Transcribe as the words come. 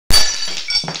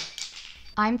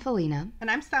I'm Felina. And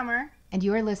I'm Summer. And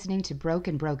you are listening to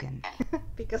Broken Broken.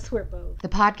 Because we're both. The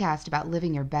podcast about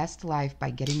living your best life by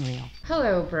getting real.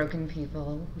 Hello, broken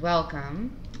people.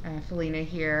 Welcome. Felina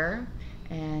here.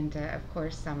 And, of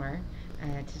course, Summer.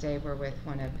 Today we're with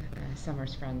one of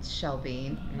Summer's friends,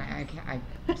 Shelby. And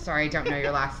I'm sorry I don't know your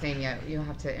last name yet. You'll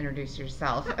have to introduce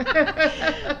yourself.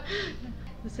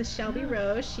 This is Shelby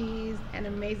Rowe. She's an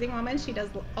amazing woman. She does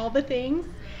all the things.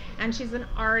 And she's an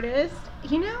artist.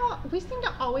 You know, we seem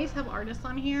to always have artists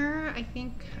on here. I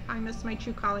think I miss my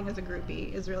true calling as a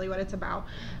groupie is really what it's about.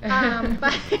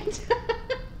 But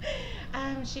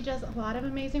she does a lot of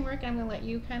amazing work. I'm going to let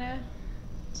you kind of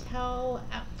tell.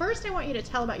 First, I want you to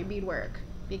tell about your beadwork,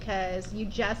 because you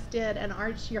just did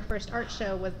your first art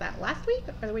show. Was that last week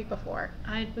or the week before?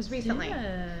 It was recently.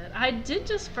 I did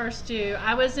just first do.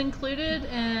 I was included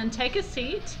in Take a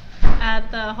Seat at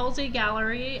the Halsey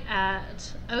Gallery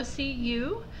at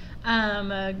OCU,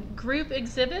 a group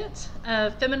exhibit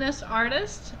of feminist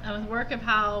artists with work of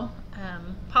how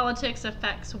politics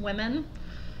affects women.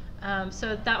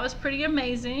 So that was pretty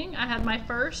amazing. I had my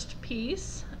first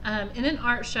piece in an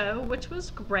art show, which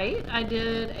was great. I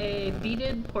did a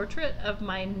beaded portrait of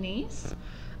my niece.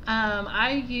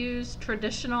 I use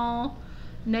traditional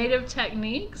Native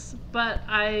techniques, but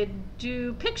I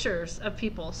do pictures of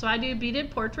people. So I do beaded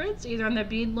portraits either on the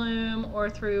bead loom or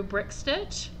through brick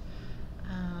stitch.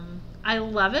 I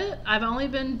love it. I've only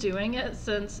been doing it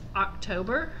since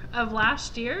October of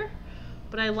last year,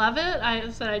 but I love it.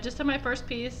 I just had my first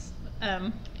piece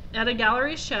at a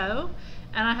gallery show,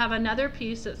 and I have another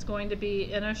piece that's going to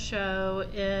be in a show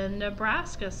in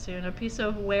Nebraska soon, a piece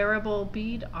of wearable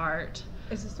bead art.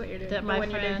 Is this what you're doing? That my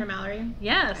you're doing for Mallory?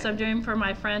 Yes, okay. I'm doing for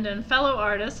my friend and fellow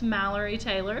artist, Mallory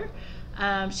Taylor.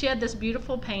 She had this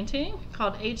beautiful painting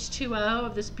called H2O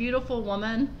of this beautiful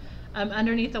woman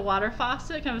underneath a water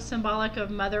faucet, kind of symbolic of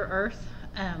Mother Earth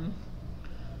and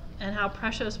how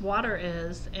precious water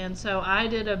is. And so I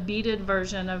did a beaded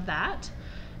version of that.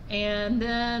 And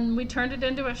then we turned it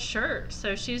into a shirt.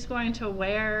 So she's going to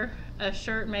wear a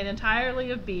shirt made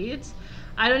entirely of beads.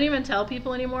 I don't even tell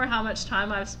people anymore how much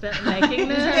time I've spent making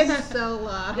this. It's so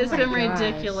long. It's been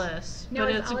ridiculous. No,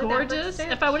 but it's gorgeous.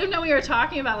 If I would have known we were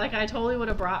talking about, I totally would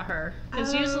have brought her.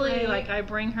 Because usually, I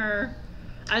bring her.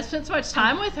 I spent so much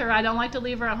time with her, I don't like to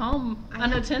leave her at home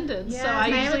unattended. Yes, so I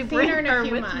usually bring her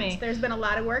with months. me. There's been a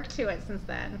lot of work to it since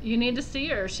then. You need to see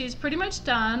her. She's pretty much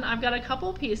done. I've got a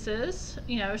couple pieces.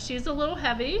 You know, she's a little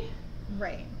heavy.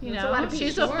 Right. You know,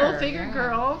 she's a full-figured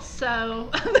girl, so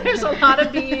there's a lot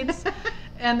of beads.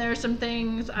 And there's some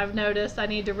things I've noticed I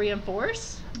need to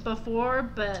reinforce before,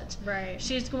 but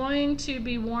she's going to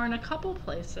be worn a couple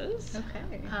places.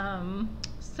 Okay.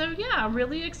 So yeah,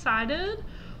 really excited.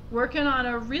 Working on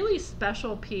a really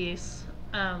special piece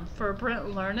for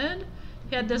Brent Learned.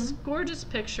 He had this gorgeous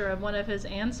picture of one of his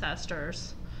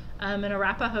ancestors, an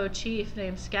Arapaho chief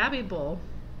named Scabby Bull.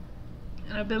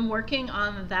 And I've been working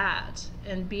on that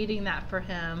and beading that for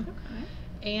him.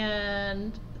 Okay.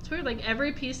 And it's weird,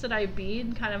 every piece that I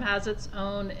bead kind of has its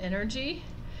own energy.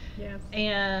 Yes.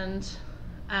 And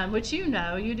which you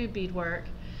do beadwork.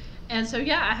 And so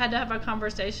yeah, I had to have a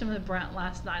conversation with Brent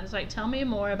last night. It's tell me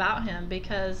more about him,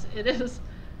 because it is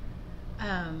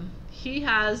he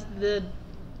has the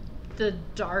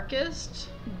darkest,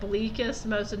 bleakest,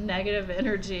 most negative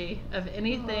energy of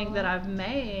anything that I've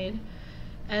made.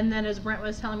 And then as Brent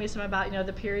was telling me some about,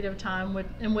 the period of time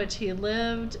in which he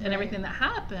lived and everything that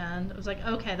happened, I was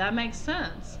okay, that makes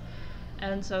sense.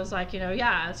 And so I was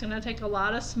it's going to take a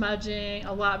lot of smudging,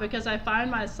 because I find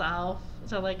myself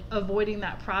avoiding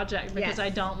that project because I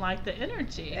don't like the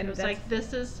energy. And it was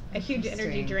this is a huge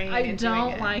energy drain. I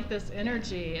don't like this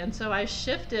energy. And so I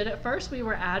shifted. At first we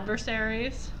were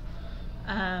adversaries.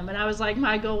 And I was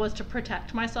my goal was to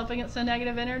protect myself against the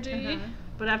negative energy.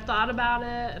 But I've thought about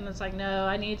it, and it's no,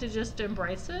 I need to just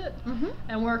embrace it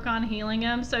and work on healing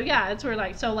him. So yeah, it's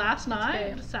where so last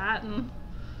night I sat and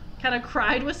kind of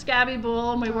cried with Scabby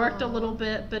Bull, and we worked a little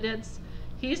bit, but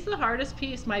he's the hardest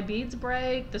piece. My beads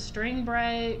break, the string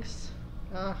breaks,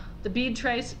 the bead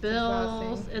tray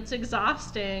spills. It's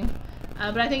exhausting,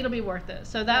 but I think it'll be worth it.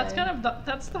 So that's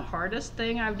that's the hardest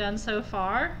thing I've done so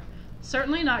far.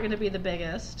 Certainly not going to be the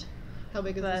biggest. How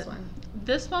big is this one?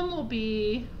 This one will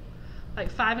be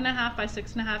 5.5 by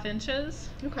 6.5 inches.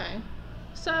 Okay.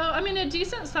 So, a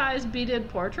decent sized beaded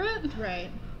portrait. Right.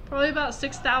 Probably about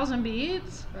 6,000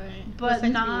 beads. Right. But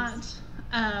not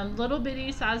little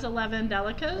bitty size 11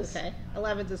 delicas. Okay.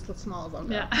 11's as small as I'll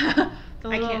go. Yeah.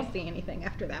 I can't see anything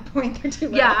after that point. They're too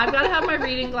low. Yeah, I've got to have my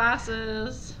reading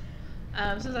glasses.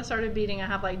 Since I started beading, I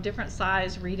have different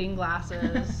size reading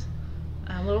glasses.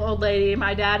 A little old lady.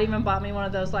 My dad even bought me one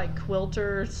of those like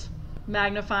quilters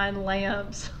magnifying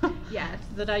lamps. Yes.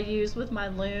 That I use with my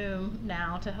loom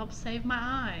now to help save my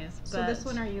eyes. So this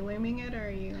one, are you looming it or are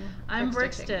you? I'm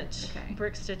brick stitching? stitch. Okay.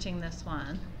 Brick stitching this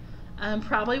one.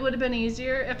 Probably would have been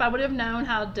easier if I would have known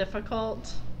how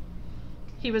difficult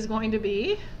he was going to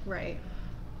be. Right.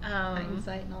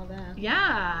 Hindsight and all that.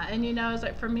 Yeah, and you know, it's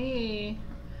like for me,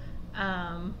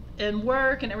 in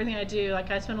work and everything I do,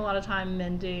 like I spend a lot of time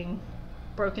mending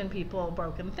broken people,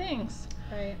 broken things.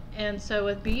 Right. And so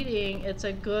with beading, it's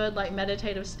a good like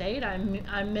meditative state.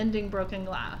 I'm mending broken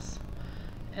glass,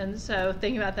 and so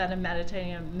thinking about that and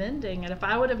meditating and mending. And if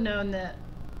I would have known that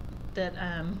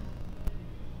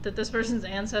this person's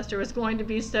ancestor was going to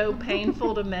be so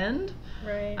painful to mend,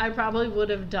 Right. I probably would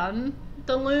have done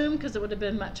the loom because it would have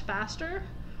been much faster.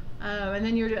 And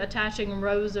then you're attaching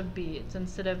rows of beads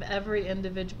instead of every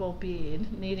individual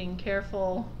bead needing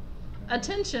careful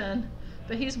attention.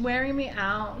 But he's wearing me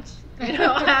out. You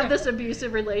know, I have this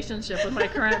abusive relationship with my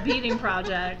current beading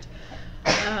project.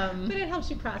 But it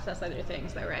helps you process other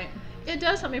things, though, right? It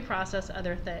does help me process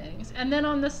other things. And then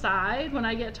on the side, when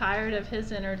I get tired of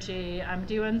his energy, I'm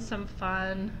doing some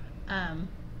fun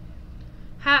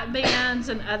hat bands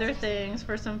and other things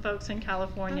for some folks in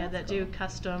California that do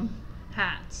custom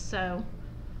hats. So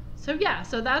yeah,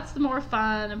 so that's the more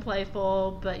fun and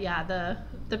playful. But yeah,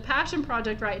 the passion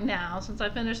project right now, since I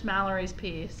finished Mallory's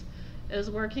piece, is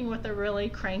working with a really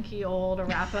cranky old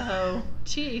Arapaho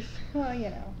chief. Well, you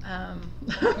know.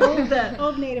 That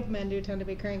Old Native men do tend to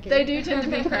be cranky. they do tend to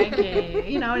be cranky,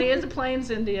 you know, and he is a Plains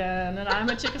Indian, and I'm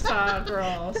a Chickasaw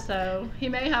girl, so he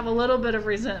may have a little bit of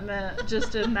resentment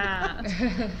just in that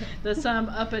some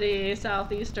uppity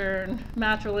southeastern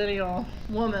matrilineal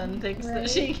woman thinks that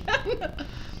she can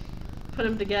put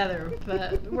him together.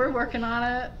 But we're working on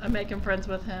it. I'm making friends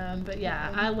with him. But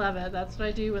yeah, I love it. That's what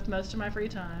I do with most of my free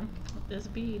time, is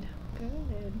bead.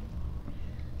 Good.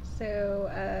 So,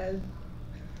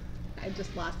 I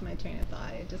just lost my train of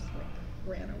thought. It just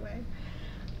ran away.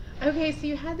 Okay, so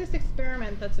you had this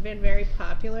experiment that's been very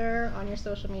popular on your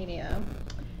social media,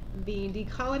 the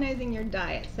decolonizing your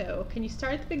diet. So can you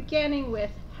start at the beginning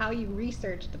with how you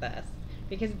researched this?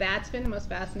 Because that's been the most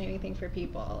fascinating thing for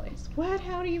people. Is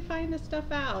how do you find this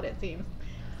stuff out, it seems.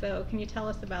 So can you tell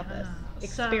us about this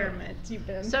experiment you've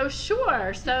been? So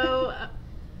sure. So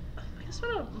I guess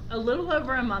a little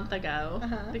over a month ago,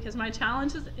 because my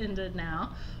challenge has ended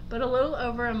now, but a little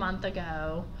over a month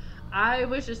ago, I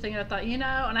was just thinking, I thought, you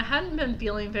know, and I hadn't been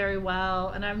feeling very well,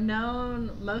 and I've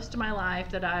known most of my life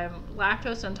that I'm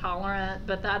lactose intolerant,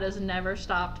 but that has never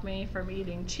stopped me from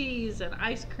eating cheese and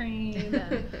ice cream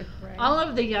and Right. all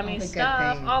of the yummy All the good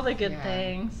stuff, things, all the good yeah.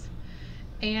 things.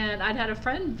 And I'd had a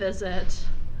friend visit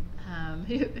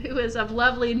who is of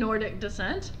lovely Nordic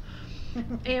descent.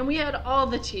 And we had all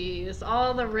the cheese,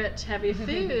 all the rich, heavy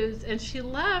foods, and she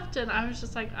left, and I was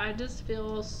just like, I just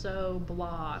feel so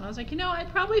blah. And I was like, you know, I'd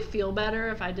probably feel better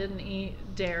if I didn't eat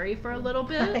dairy for a little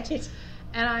bit. Right.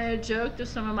 And I had joked with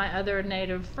some of my other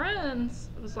Native friends.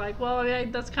 It was like, well, I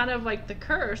mean, that's kind of like the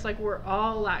curse. Like, we're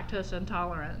all lactose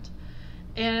intolerant.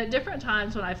 And at different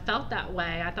times when I felt that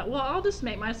way, I thought, well, I'll just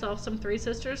make myself some Three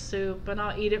Sisters soup and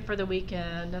I'll eat it for the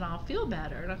weekend and I'll feel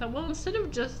better. And I thought, well, instead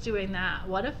of just doing that,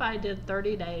 what if I did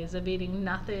 30 days of eating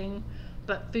nothing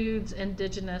but foods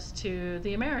indigenous to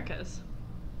the Americas?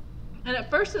 And at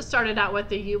first it started out with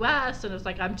the U.S. and it was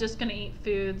like, I'm just going to eat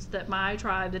foods that my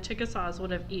tribe, the Chickasaws,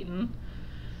 would have eaten.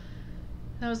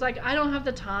 And I was like, I don't have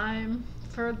the time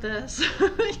for this,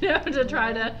 you know, to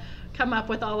try to come up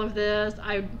with all of this.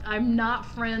 I'm not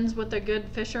friends with a good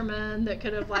fisherman that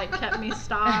could have like kept me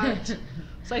stocked.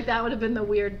 It's like that would have been the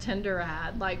weird Tinder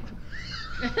ad. Like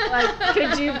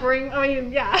could you bring? I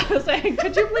mean, yeah. I was like,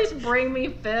 could you please bring me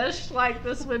fish? Like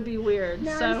this would be weird.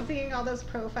 Now So I'm seeing all those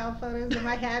profile photos in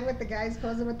my head with the guys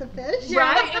posing with the fish.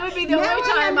 right, it would be the Now only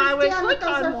time I would understand what click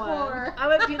those on are one. for. I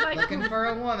would be like, Looking for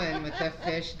a woman with a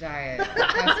fish diet,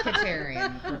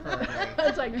 pescatarian preferably.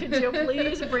 it's like, could you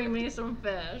please bring me some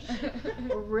fish?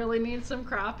 I really need some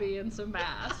crappie and some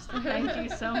bass. Thank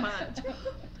you so much.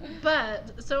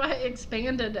 But so I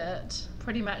expanded it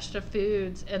pretty much to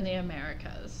foods in the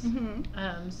Americas.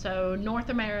 So North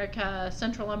America,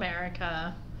 Central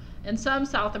America, and some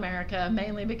South America,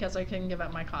 mainly because I couldn't give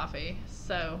up my coffee.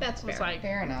 So That's it was fair. like,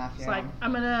 Fair enough, it's yeah. like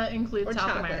I'm gonna include Or South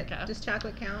chocolate. America. Does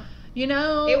chocolate count? You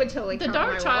know, It would totally the count dark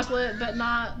in my world. chocolate, but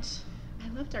not I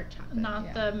love dark chocolate. not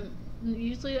Yeah. the.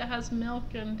 Usually it has milk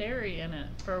and dairy in it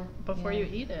for before you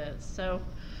eat it. So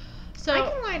I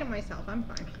can lie to myself. I'm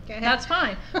fine. Go ahead. that's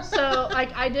fine. So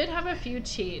like I did have a few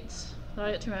cheats.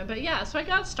 But yeah, so I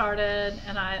got started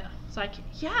and I was like,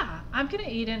 yeah, I'm going to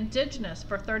eat indigenous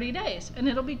for 30 days and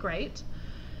it'll be great.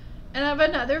 And I have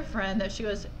another friend that she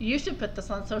goes, you should put this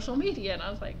on social media. And I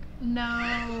was like,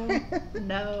 no,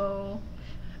 no.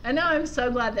 And now I'm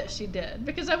so glad that she did,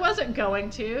 because I wasn't going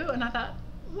to. And I thought,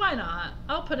 why not?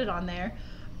 I'll put it on there.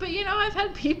 But, you know, I've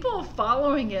had people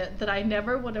following it that I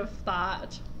never would have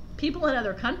thought. People in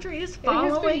other countries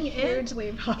following it. It's been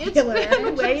hugely popular. It's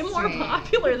been way more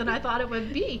popular than I thought it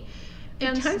would be.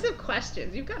 And tons of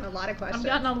questions. You've gotten a lot of questions. I've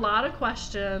gotten a lot of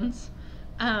questions.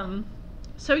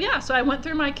 So I went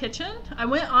through my kitchen. I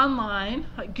went online.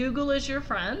 Like, Google is your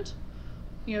friend.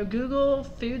 You know, Google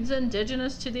foods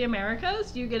indigenous to the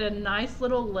Americas. You get a nice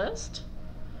little list.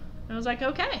 And I was like,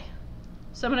 okay.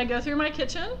 So I'm going to go through my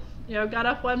kitchen. You know, got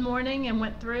up one morning and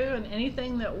went through, and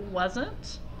anything that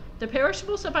wasn't, the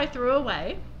perishable stuff I threw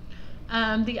away.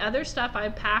 The other stuff I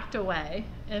packed away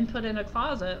and put in a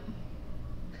closet.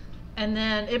 And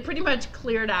then it pretty much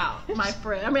cleared out my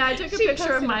fridge. I mean, I took a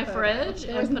picture of my fridge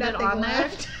and put it on there.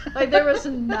 Like, there was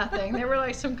nothing. There were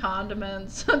like some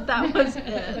condiments. That was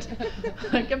it.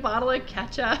 Like a bottle of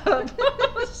ketchup.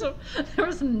 So there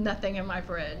was nothing in my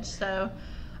fridge. So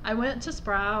I went to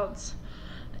Sprouts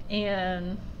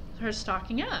and started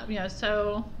stocking up. You know,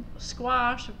 so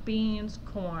squash, beans,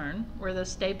 corn were the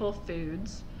staple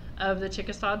foods of the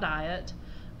Chickasaw diet,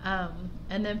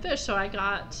 and then fish. So I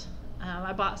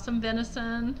bought some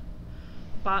venison,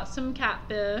 bought some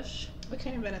catfish. What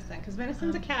kind of venison? Because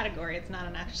venison's a category. It's not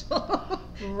an actual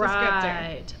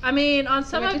Right. descriptor. I mean, on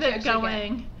some what of did you it actually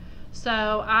going,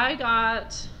 so I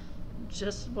got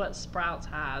just what Sprouts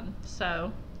had.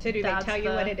 So do they that's tell you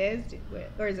what it is?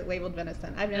 Or is it labeled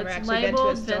venison? I've never actually been to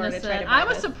a store to try to buy I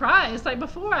was this. surprised. Like,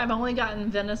 before, I've only gotten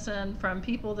venison from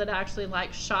people that actually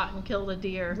like shot and killed a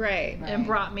deer. Right. And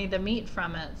brought me the meat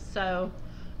from it. So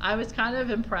I was kind of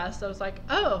impressed. I was like,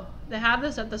 oh, they have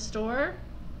this at the store?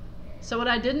 So what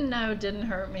I didn't know didn't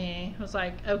hurt me. I was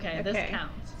like, okay, this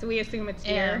counts. So we assume it's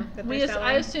deer that they're selling,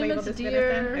 I assume labeled it's as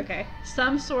deer, venison? Okay.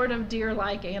 some sort of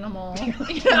deer-like animal.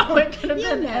 You know, it could have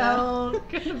been elk,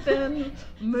 could have been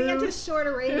moose. Santa's short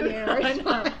of reindeer. I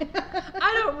know.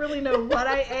 I don't really know what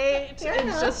I ate. Fair It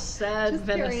enough. just said Just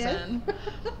venison.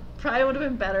 Probably would have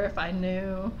been better if I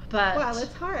knew, but Well,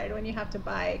 it's hard when you have to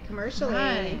buy commercially.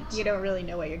 Right. You don't really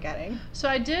know what you're getting. So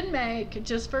I did make,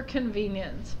 just for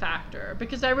convenience factor,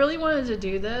 because I really wanted to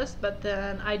do this, but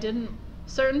then I didn't,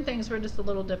 certain things were just a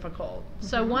little difficult.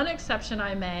 So one exception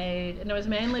I made, and it was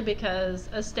mainly because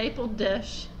a staple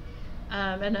dish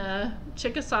in a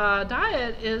Chickasaw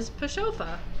diet is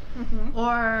pashofa.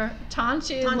 Or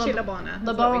Tanchi Labona.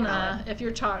 That's what we call Labona, it. if you're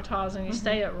Choctaws and you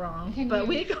say it wrong. Can But you-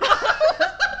 we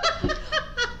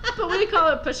call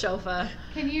it pashofa.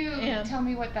 Can you And- tell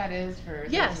me what that is for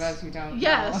Yes. those who don't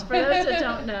Yes, know? for those that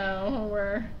don't know,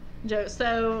 we're jokes.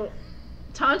 So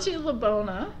Tanchi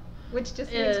Labona, Which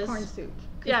just is- means corn soup.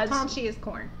 yeah, it's- Palmchi is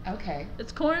corn. Okay.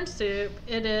 it's corn soup.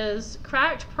 It is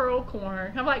cracked pearl corn,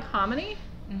 kind of like hominy,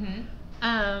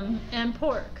 and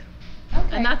pork,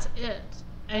 Okay. and that's it.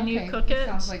 And Okay, you cook it.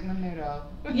 Sounds like menudo.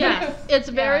 Yes, it's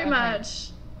very Yeah, okay. much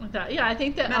like that. Yeah, I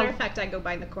think that Matter of fact, I go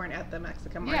buy the corn at the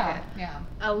Mexican market. Yeah.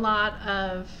 a lot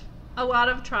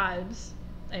of tribes,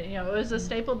 you know, it was a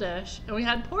staple dish, and we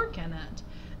had pork in it.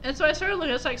 And so I started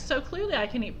looking, it's like, so clearly I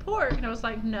can eat pork. And I was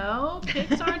like, no,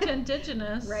 pigs aren't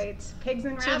indigenous. Right. Pigs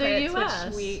and To the rabbits, US.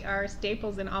 which we are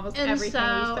staples in almost And everything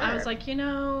so we serve. I was like, you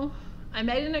know, I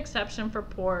made an exception for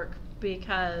pork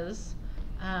because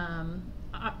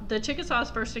the Chickasaws'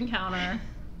 first encounter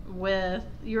with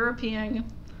European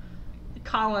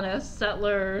colonists,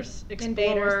 settlers,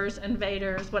 explorers,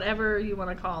 invaders, whatever you want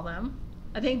to call them.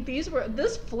 I think this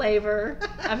flavor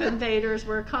of invaders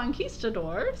were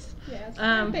conquistadors. yes.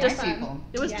 Nice Just- people.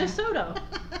 It was Yeah. DeSoto. Nice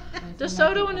DeSoto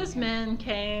people, and his yeah. men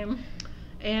came,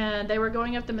 and they were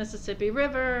going up the Mississippi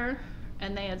River,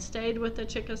 and they had stayed with the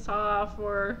Chickasaw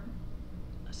for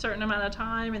a certain amount of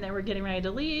time, and they were getting ready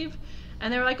to leave.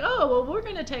 And they were like, oh, well, we're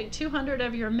going to take 200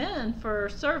 of your men for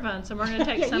servants, and we're going to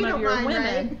take Yeah, some you of don't your mind,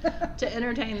 women right? to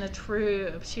entertain the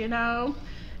troops, you know?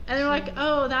 And they were like,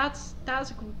 oh, that's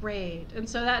great. And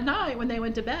so that night when they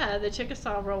went to bed, the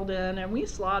Chickasaw rolled in, and we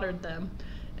slaughtered them.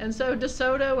 And so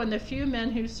DeSoto and the few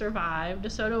men who survived,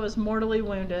 DeSoto was mortally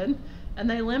wounded, and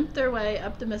they limped their way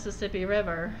up the Mississippi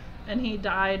River, and he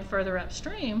died further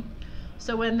upstream.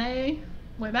 So when they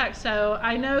went back, so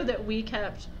I know that we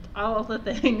kept all of the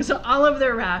things, all of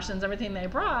their rations, everything they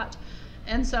brought.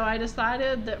 And so I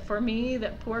decided that for me,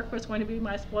 that pork was going to be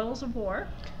my spoils of war.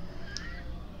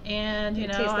 And, you It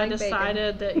know, tastes I like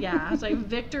decided that, yeah, I was like,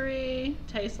 victory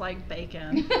tastes like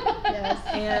bacon. Yes.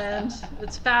 And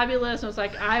it's fabulous. I was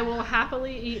like, I will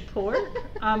happily eat pork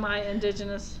on my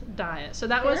Indigenous diet. So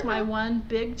that was Fair my enough. one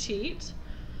big cheat.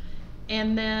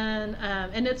 And then,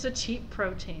 and it's a cheap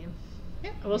protein.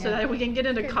 Yep. I will say Yeah. that we can get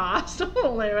into Good. cost a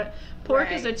little later. But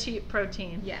pork is a Right. cheap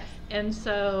protein. Yes. And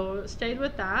so stayed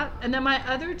with that. And then my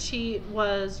other cheat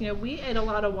was, you know, we ate a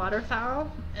lot of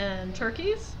waterfowl and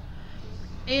turkeys.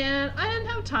 And I didn't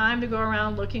have time to go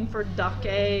around looking for duck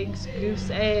eggs, goose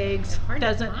eggs, Hard to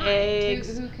pheasant find.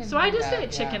 eggs. Who can So I do just that?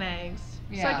 ate chicken Yeah. eggs.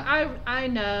 It's Yeah. like I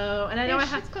know, and I know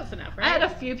It's close enough, right? I had a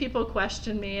few people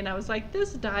question me, and I was like,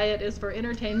 "This diet is for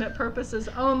entertainment purposes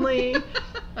only.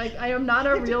 Like, I am not a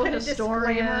You have to real put a disclaimer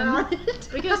historian." on it.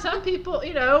 Because some people,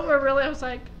 you know, were really. I was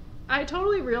like, I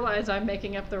totally realize I'm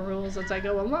making up the rules as I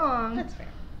go along, That's fair.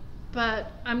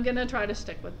 but I'm gonna try to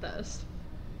stick with this.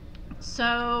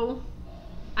 So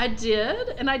I did,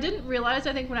 and I didn't realize.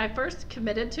 I think when I first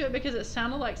committed to it, because it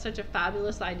sounded like such a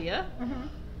fabulous idea, Mm-hmm.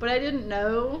 but I didn't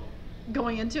know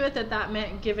going into it that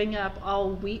meant giving up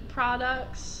all wheat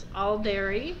products, all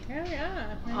dairy, Oh yeah.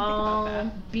 I didn't all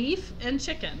think beef and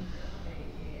chicken.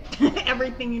 about that.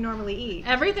 Everything you normally eat.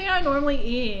 Everything I normally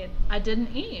eat, I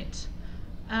didn't eat.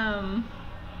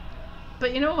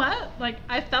 But you know what? Like,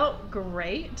 I felt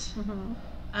great. Mm-hmm.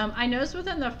 I noticed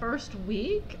within the first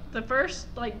week, the first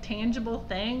like tangible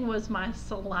thing was my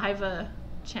saliva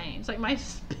change. Like my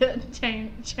spit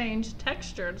changed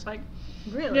texture. It's like,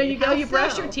 Really? you know, you go, How you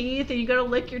brush so? your teeth, and you go to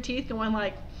lick your teeth, going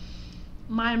like,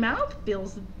 my mouth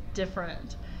feels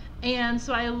different. And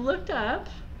so I looked up,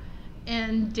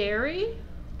 and dairy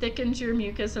thickens your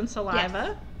mucus and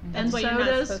saliva, and That's what so you're not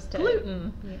does supposed to-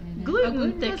 gluten. Mhm. Gluten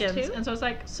gluten does thickens, too? and so I was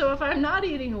like, so if I'm not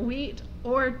eating wheat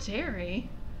or dairy,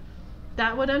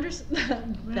 that would that Makes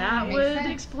would sense.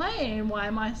 explain why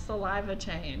my saliva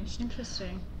changed.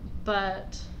 Interesting.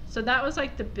 But so that was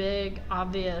like the big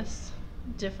obvious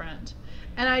different.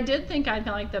 And I did think I'd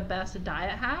been like the best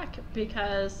diet hack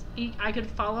because I could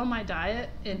follow my diet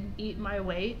and eat my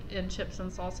weight in chips and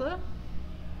salsa.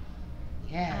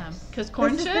 Yes. Because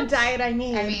corn This chips. is the diet I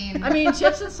need. I mean,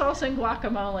 chips and salsa and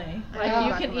guacamole. I Like love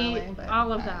you can guacamole, eat but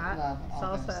all of I that. love all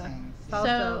those salsa. things. Salsa.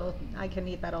 So- I can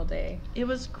eat that all day. It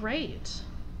was great.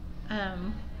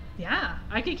 Yeah,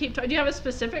 I could keep. Do you have a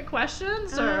specific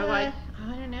questions or like?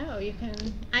 I don't know. You can.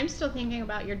 I'm still thinking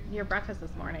about your breakfast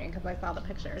this morning because I saw the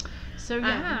pictures. So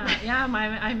yeah,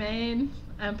 I made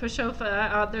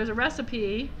pashofa. There's a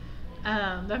recipe.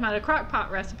 I made a crock pot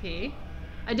recipe.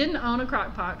 I didn't own a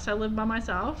crock pot because I lived by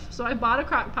myself, so I bought a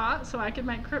crock pot so I could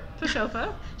make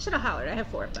pashofa. Should have hollered. I have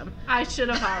 4 of them. I should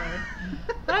have hollered,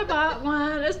 but I bought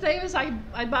one. It's same as I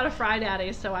bought a fry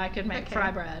daddy so I could make Okay.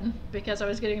 fry bread because I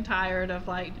was getting tired of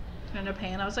like in a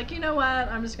pan. I was like, you know what?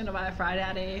 I'm just gonna buy a fry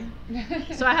daddy.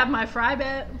 So I have my fry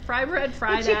bread, fry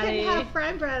But daddy. you can have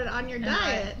fry bread on your and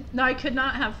diet. no, I could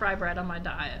not have fry bread on my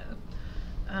diet.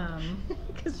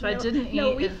 'Cause So I didn't eat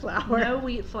no wheat flour. No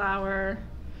wheat flour.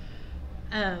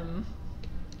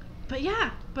 But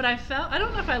yeah, but I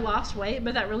don't know if I lost weight,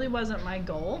 but that really wasn't my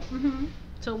goal Mm-hmm.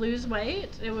 to lose weight.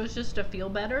 It was just to feel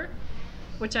better,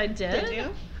 which I did. Did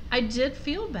you? I did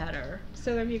feel better.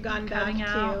 So have you gone back Cutting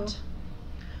out. to?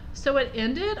 So it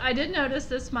ended. I did notice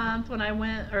this month when I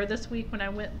went, or this week when I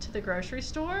went to the grocery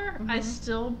store, I Mhm.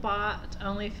 still bought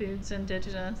only foods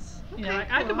Indigenous. You know, Okay,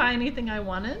 like I could cool. buy anything I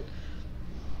wanted,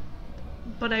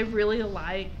 but I really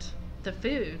liked the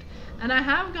food. And I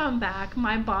have gone back.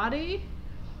 My body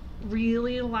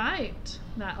really liked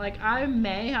that. Like I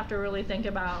may have to really think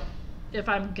about if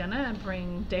I'm gonna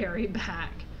bring dairy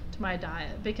back to my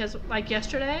diet because like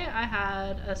yesterday I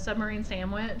had a submarine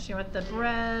sandwich, you know, with the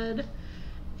bread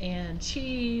and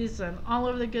cheese and all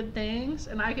of the good things,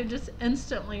 and I could just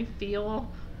instantly feel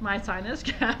my sinus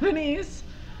cavities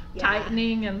Yeah.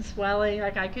 tightening and swelling.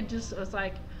 Like I could just, it was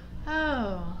like,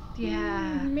 oh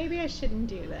yeah. Maybe I shouldn't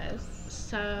do this.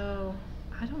 So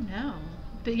I don't know,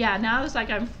 but yeah, now it's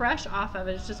like I'm fresh off of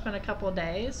it. It's just been a couple of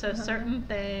days, so Uh-huh. certain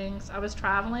things. I was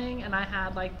traveling and I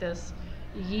had like this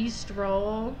yeast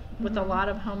roll with a Mhm. lot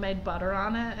of homemade butter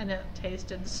on it, and it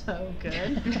tasted so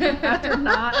good. After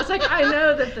not, it's like I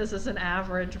know that this is an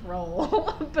average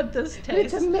roll, but this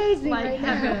tastes amazing like right now.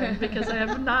 heaven because I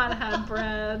have not had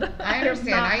bread. I have understand.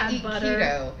 not I had eat butter.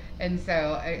 keto, and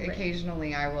so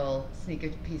occasionally I will sneak a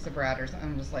piece of bread or something.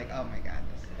 I'm just like, oh my god,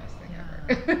 this is the best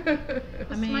thing ever.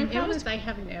 I mean, my it problem was is I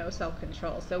have no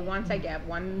self-control. So once I get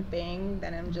one thing,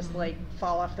 then I'm just like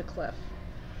fall off the cliff.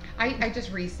 I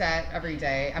just reset every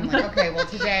day. I'm like, okay, well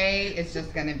today is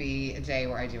just gonna be a day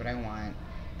where I do what I want,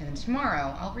 and then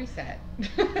tomorrow I'll reset.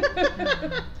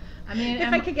 I mean,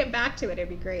 if I could get back to it, it'd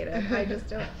be great. I just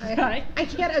don't. Right. I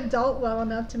can't adult well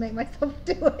enough to make myself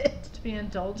do it. to be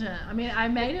indulgent. I mean, I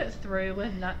made it through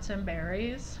with nuts and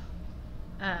berries.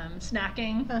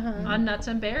 Snacking on nuts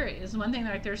and berries. One thing,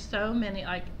 like, there's so many,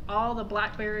 like all the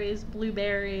blackberries,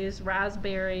 blueberries,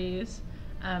 raspberries.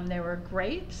 There were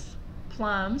grapes,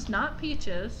 plums, not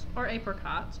peaches or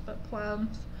apricots, but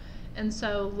plums. And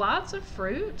so lots of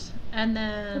fruit. And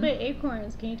then What about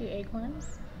acorns? Can you do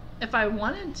acorns? if I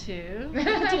wanted to, You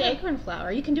can do acorn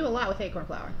flour. You can do a lot with acorn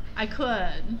flour. I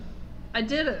could. I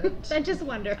didn't. I just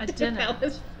wonder. I if didn't. that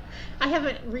was- I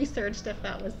haven't researched if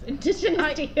that was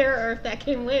indigenous to here or if that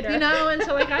came later. You know, and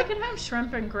so, like, I could have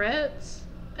shrimp and grits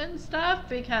and stuff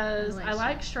because I like I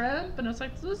like shrimp, and it's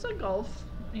like, this is a gulf,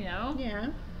 you know? Yeah.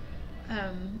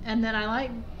 And then I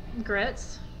like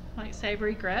grits, like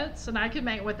savory grits, and I could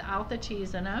make without the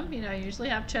cheese in them. You know, I usually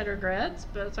have cheddar grits,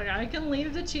 but it's like I can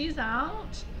leave the cheese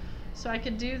out. So I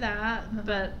could do that,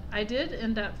 but I did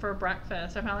end up for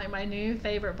breakfast. I found like my new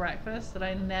favorite breakfast that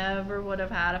I never would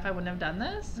have had if I wouldn't have done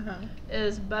this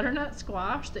is butternut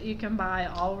squash that you can buy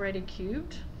already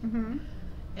cubed,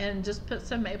 and just put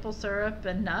some maple syrup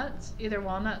and nuts, either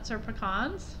walnuts or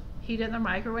pecans. Heat it in the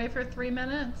microwave for 3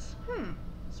 minutes.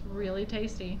 It's really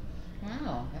tasty.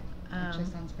 Wow, that actually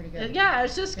sounds pretty good. Yeah,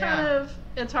 it's just kind Yeah. of,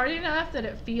 it's hearty enough that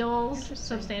it feels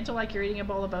Interesting. substantial, like you're eating a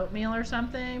bowl of oatmeal or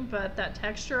something, but that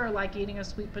texture, like eating a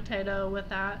sweet potato with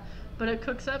that, but it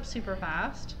cooks up super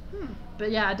fast.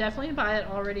 But yeah, definitely buy it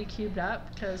already cubed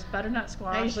up because butternut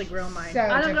squash. I usually grow mine. So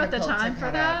I don't got the difficult to time for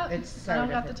cut that. out. It's so I don't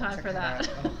got the difficult time to for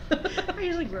cut that. out. I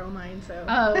usually grow mine, so.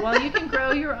 Oh, well, you can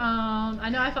grow your own. I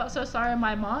know I felt so sorry.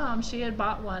 My mom, she had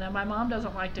bought one, and my mom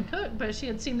doesn't like to cook, but she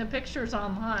had seen the pictures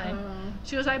online.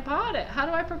 She was, I bought it. How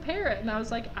do I prepare it? And I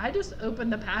was like, I just open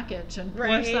the package and pour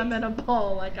Right. some in a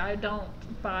bowl. Like, I don't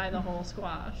buy the whole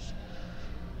squash.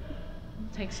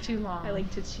 It takes too long. I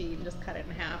like to cheat and just cut it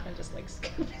in half and just like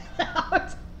scoop it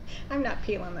out. I'm not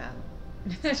peeling that.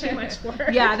 It's too much work.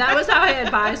 Yeah, that was how I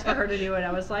advised for her to do it.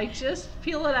 I was like, just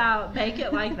peel it out, bake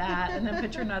it like that, and then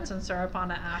put your nuts and syrup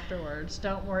on it afterwards.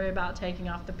 Don't worry about taking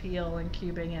off the peel and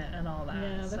cubing it and all that.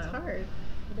 Yeah, that's So, hard.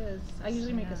 It is. I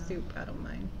usually make a Yeah. soup out of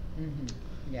mine.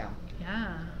 Yeah.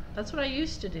 Yeah, that's what I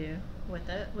used to do with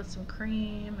it, with some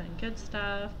cream and good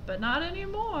stuff, but not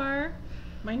anymore.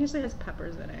 Mine usually has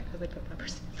peppers in it because I put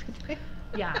peppers in everything.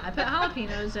 Yeah, I put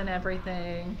jalapenos in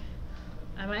everything.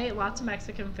 I ate lots of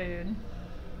Mexican food.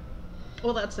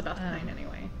 Well, that's the best kind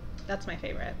anyway. That's my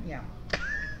favorite. Yeah.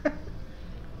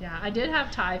 Yeah, I did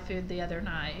have Thai food the other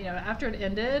night. You know, after it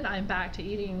ended, I'm back to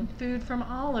eating food from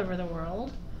all over the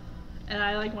world. And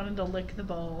I like wanted to lick the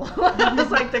bowl. I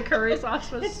was like, the curry sauce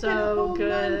was It's been a so whole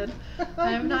good. month.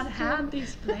 I have not missed had it.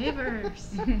 these flavors.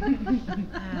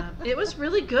 It was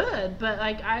really good, but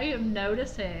like I am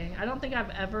noticing, I don't think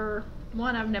I've ever,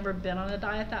 I've never been on a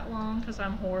diet that long because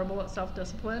I'm horrible at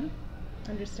self-discipline.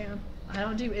 Understand. I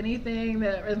don't do anything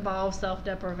that involves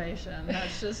self-deprivation.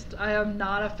 That's just, I am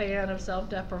not a fan of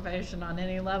self-deprivation on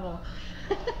any level.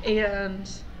 And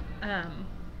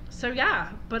so yeah,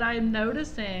 but I'm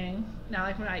noticing now,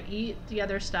 like when I eat the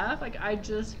other stuff, like I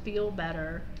just feel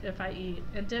better if I eat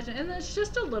indigenous. And it's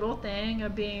just a little thing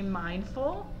of being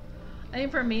mindful. I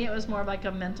think for me it was more of like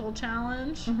a mental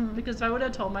challenge because if I would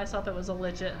have told myself it was a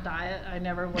legit diet, I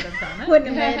never would have done it.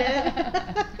 Wouldn't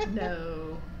have made it.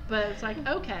 No. But it's like,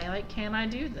 okay, like, can I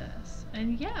do this?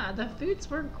 And yeah, the foods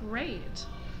were great.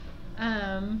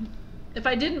 If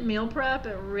I didn't meal prep,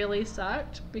 it really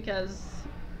sucked because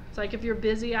it's like if you're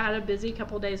busy, I had a busy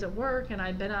couple days at work and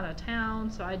I'd been out of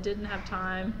town, so I didn't have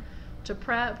time to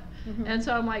prep. And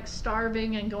so I'm like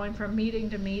starving and going from meeting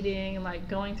to meeting and like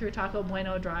going through Taco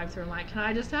Bueno drive-thru. I'm like, can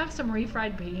I just have some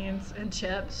refried beans and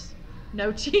chips?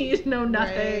 No cheese, no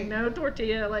nothing, Right. no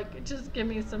tortilla. Like, just give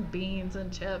me some beans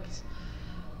and chips.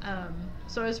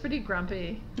 So I was pretty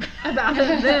grumpy about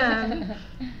it then.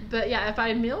 But yeah, if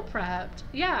I meal prepped,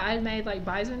 yeah, I made like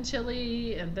bison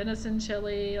chili and venison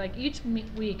chili. Like each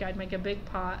week I'd make a big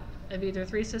pot of either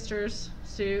Three Sisters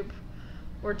soup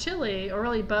or chili, or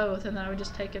really both, and then I would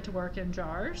just take it to work in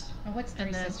jars. Oh, what's Three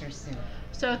And then- Sisters soup?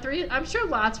 So I'm sure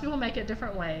lots of people make it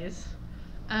different ways.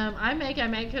 I make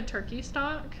a turkey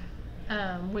stock,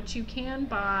 which you can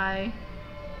buy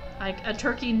like a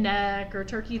turkey neck or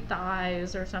turkey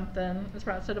thighs or something. It's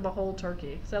probably instead of a whole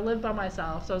turkey. So I lived by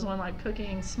myself, so I was one like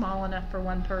cooking small enough for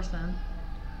one person.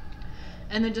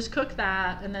 And then just cook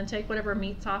that and then take whatever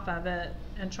meat's off of it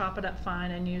and chop it up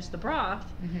fine and use the broth.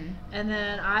 And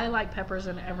then I like peppers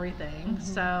in everything.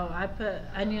 So I put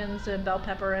onions and bell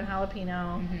pepper and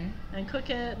jalapeno and cook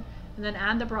it and then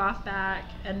add the broth back,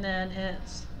 and then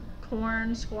it's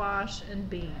corn, squash, and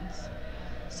beans.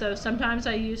 So sometimes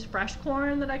I use fresh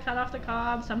corn that I cut off the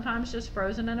cob, sometimes just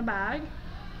frozen in a bag,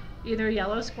 either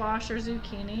yellow squash or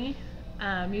zucchini,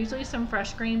 usually some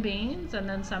fresh green beans, and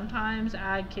then sometimes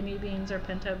add kidney beans or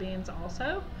pinto beans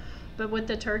also. But with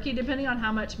the turkey, depending on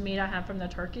how much meat I have from the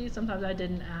turkey, sometimes I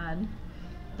didn't add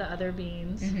the other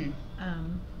beans.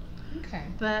 Okay.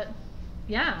 But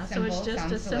yeah, so it's Simple, just a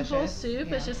sounds simple delicious. soup.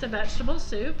 Yeah. It's just a vegetable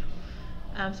soup.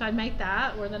 So I'd make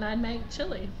that, or then I'd make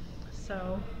chili.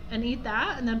 So, and eat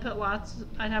that, and then put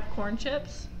I'd have corn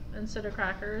chips instead of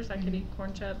crackers. I could eat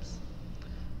corn chips,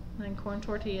 and then corn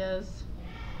tortillas.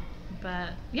 But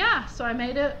yeah, so I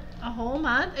made it a whole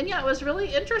month, and yeah, it was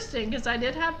really interesting because I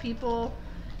did have people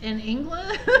in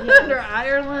England or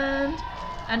Ireland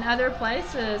and other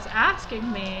places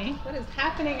asking me, What is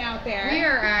happening out there? We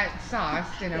are at Sauce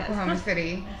in Yes. Oklahoma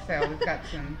City, so we've got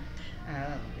some.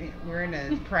 We're in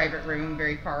a private room,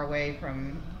 very far away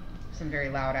from some very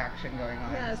loud action going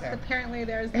on. Yes, so. apparently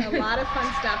there's a lot of fun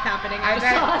stuff happening I at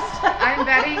bet, Sauce. I'm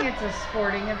betting it's a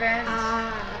sporting event.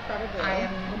 Probably. I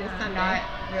It is am Sunday. not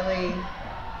really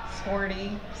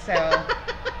sporty, so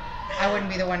I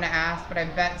wouldn't be the one to ask, but I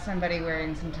bet somebody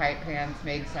wearing some tight pants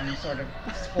made some sort of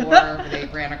score where they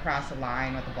ran across a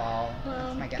line with a ball.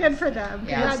 That's my guess. Good for them.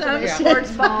 Yeah. some Congratulations.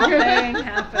 sports ball thing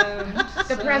happened. The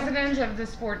So- president of the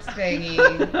sports thingy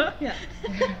Yeah.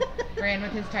 ran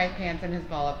with his tight pants and his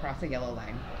ball across a yellow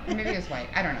line. Or maybe it was white.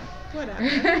 I don't know. Whatever.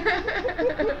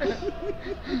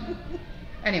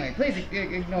 Anyway, please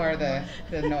ignore the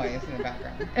noise in the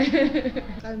background.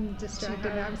 I'm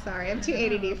distracted now. I'm sorry. I'm too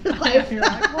ADD for life. You're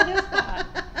like, what is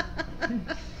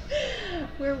that?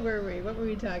 Where were we? What were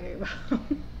we talking about?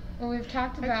 Well, we've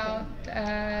talked about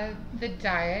the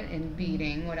diet and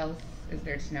beating. What else is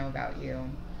there to know about you?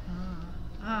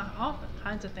 All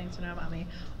kinds of things to know about me.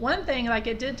 One thing, like,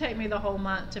 it did take me the whole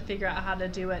month to figure out how to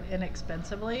do it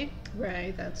inexpensively.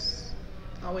 Right. That's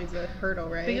always a hurdle,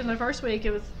 right? Because the first week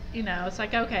it was, it's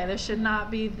like, okay, this should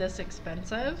not be this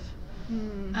expensive.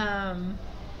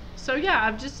 So yeah,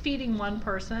 I'm just feeding one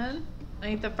person. I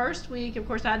think the first week, of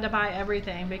course, I had to buy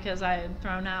everything because I had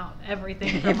thrown out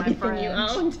everything from my Everything fridge. you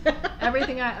owned.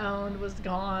 Everything I owned was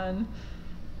gone.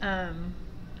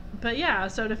 But yeah,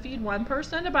 so to feed one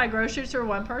person, to buy groceries for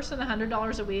one person,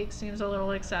 $100 a week seems a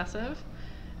little excessive.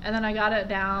 And then I got it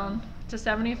down to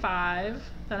 75.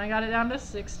 Then I got it down to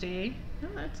 60. Oh,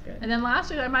 that's good. And then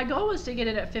last week, my goal was to get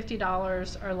it at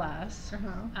 $50 or less.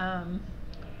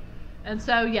 And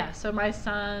so, yeah, so my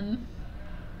son,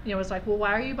 was like, well,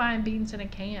 why are you buying beans in a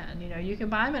can? You can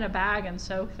buy them in a bag and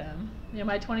soak them.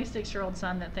 My 26-year-old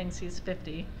son that thinks he's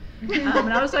 50. And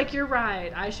I was like, you're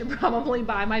right. I should probably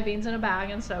buy my beans in a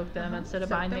bag and soak them instead of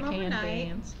Soak buying the them canned overnight.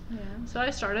 beans. Yeah. So I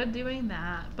started doing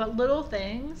that. But little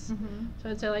things. So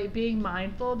I'd say, like, being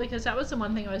mindful, because that was the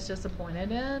one thing I was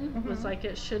disappointed in, was like,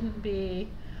 it shouldn't be,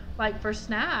 like, for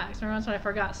snacks. Remember once when I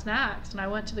forgot snacks and I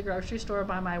went to the grocery store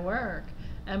by my work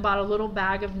and bought a little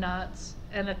bag of nuts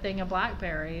and a thing of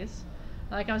blackberries.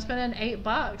 Like, I'm spending $8,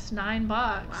 $9.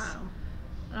 Wow.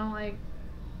 And I'm like,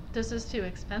 this is too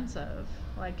expensive.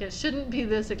 Like, it shouldn't be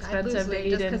this expensive to eat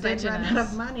just because I'd Indigenous. run out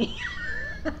of money.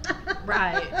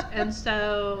 Right. And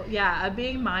so, yeah,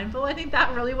 being mindful, I think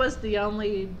that really was the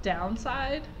only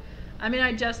downside. I mean,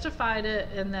 I justified it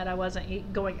in that I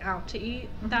wasn't going out to eat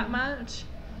that much.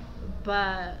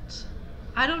 But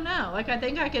I don't know. Like, I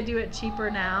think I could do it cheaper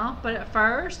now. But at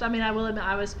first, I mean, I will admit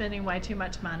I was spending way too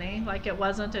much money. Like, it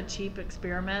wasn't a cheap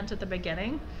experiment at the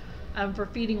beginning. For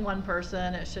feeding one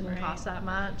person, it shouldn't cost that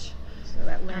much. So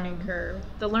that learning curve.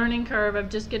 The learning curve of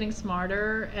just getting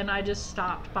smarter, and I just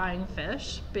stopped buying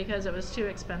fish because it was too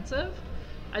expensive.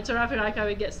 I'd sort of feel like I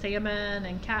would get salmon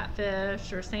and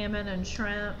catfish or salmon and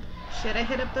shrimp. Should I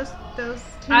hit up those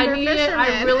I Tinder needed, fishermen?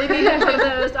 I really needed one of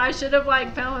those. I should have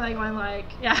found one going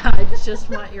yeah, I just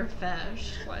want your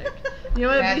fish. Like,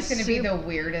 That's going to be the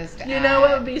weirdest. You know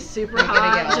what would be super You're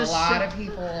hot? going to get a Just lot of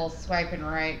people swiping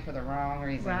right for the wrong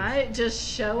reasons. right? Just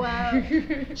show up.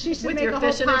 She should with make your a whole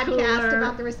fish in a podcast cooler.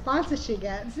 about the responses she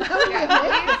gets. Yeah,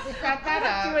 please set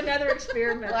that Do up. another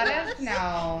experiment. Let us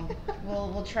know.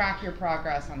 We'll track your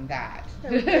progress on that.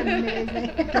 That would be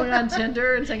amazing. Going on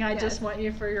Tinder and saying, I Yes. just want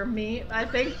you for your meat. I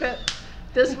think that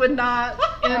this would not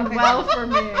end well for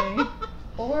me.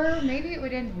 Or maybe it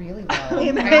would end really well. Maybe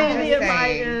I'm Maybe just it might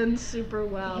saying. end super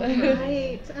well.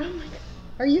 Right. Oh my God.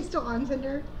 Are you still on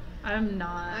Tinder? I'm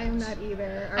not. I'm not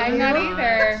either. Are I'm you? not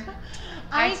either.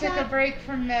 I I took a got- break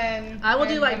from men. I will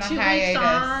do I'm like on a 2 weeks hiatus.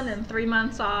 on and 3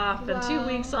 months off, and 2 Wow.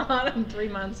 weeks on and 3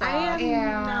 months off. I am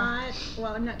Yeah. not,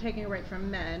 well, I'm not taking a break from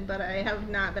men, but I have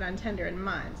not been on Tinder in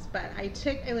months. But I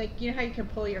took, you know how you can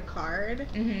pull your card?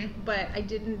 Mhm. But I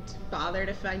didn't bother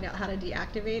to find out how to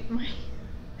deactivate my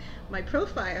my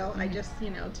profile. I just,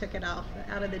 took it out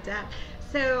of the deck.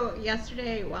 So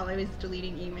yesterday, while I was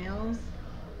deleting emails,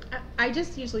 I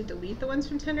just usually delete the ones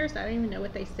from Tinder, so I don't even know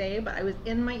what they say, but I was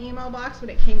in my email box when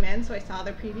it came in, so I saw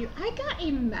the preview. I got a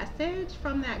message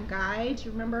from that guy. Do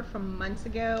you remember from months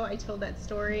ago I told that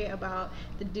story about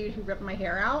the dude who ripped my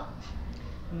hair out?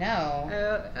 No.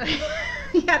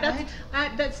 Yeah,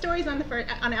 that story's on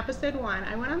episode 1.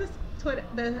 I went on this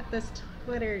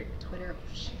Twitter.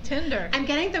 Tinder. I'm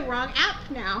getting the wrong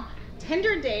app now.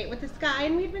 Tinder date with this guy,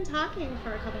 and we'd been talking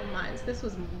for a couple of months. This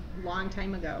was a long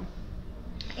time ago.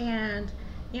 And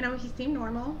he seemed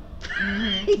normal.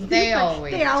 Mm-hmm. They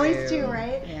always do,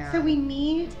 right? Yeah. So we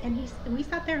meet, and we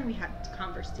sat there and we had a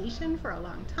conversation for a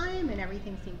long time, and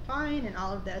everything seemed fine, and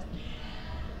all of this.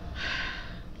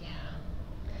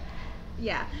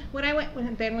 Yeah. When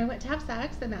we went to have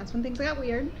sex, and that's when things got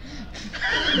weird.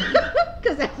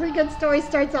 Because every good story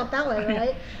starts out that way,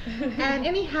 right? And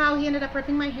anyhow, he ended up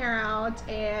ripping my hair out,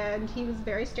 and he was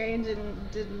very strange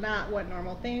and did not want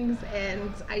normal things.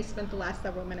 And I spent the last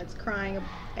several minutes crying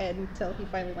until he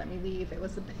finally let me leave. It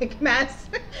was a big mess.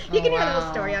 You can hear the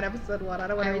whole story on episode 1. I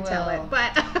don't want to retell it,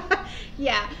 but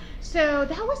yeah. So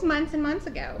that was months and months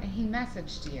ago. And he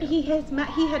messaged you. He had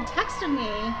texted me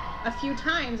a few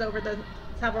times over the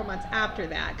several months after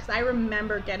that, because I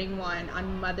remember getting one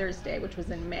on Mother's Day, which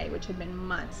was in May, which had been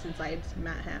months since I had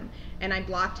met him, and I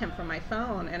blocked him from my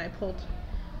phone, and I pulled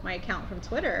my account from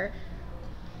Tinder.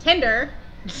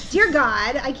 Dear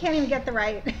God, I can't even get the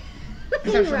right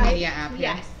social right. media app.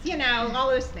 Yes, all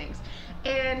those things.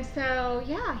 And so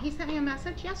yeah, he sent me a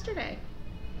message yesterday.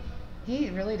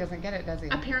 He really doesn't get it, does he?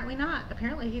 Apparently not.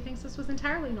 Apparently he thinks this was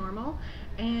entirely normal,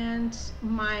 and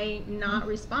my not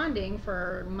responding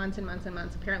for months and months and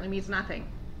months apparently means nothing.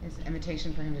 It's an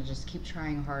invitation for him to just keep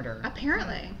trying harder.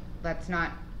 Apparently. That's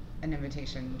not an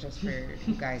invitation just for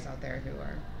you guys out there who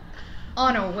are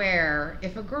unaware.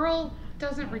 If a girl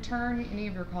doesn't return any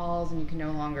of your calls and you can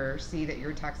no longer see that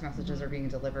your text messages are being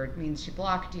delivered, means she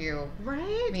blocked you.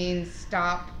 Right. Means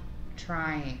stop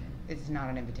trying. It's not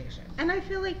an invitation. And I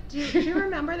feel like, do you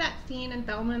remember that scene in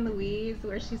Thelma and Louise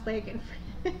where she's like,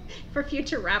 for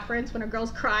future reference, when a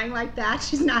girl's crying like that,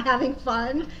 she's not having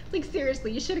fun? Like,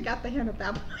 seriously, you should have got the hint at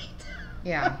that point.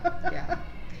 Yeah.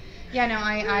 No,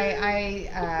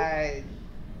 I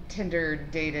Tinder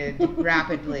dated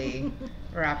rapidly,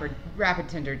 rapid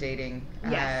Tinder dating.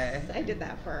 Yes, I did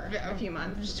that for a few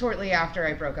months. Shortly after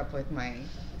I broke up with my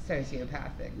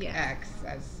sociopathic ex,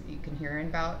 as you can hear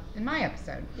in my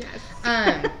episode. Yes.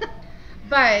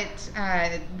 But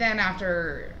then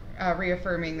after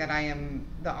reaffirming that I am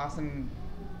the awesome,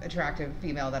 attractive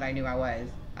female that I knew I was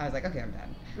like, okay, I'm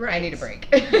done. Right. I need a break.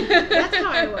 That's how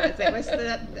I was.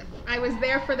 I was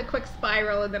there for the quick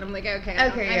spiral, and then I'm like, okay, I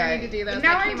don't need to do this.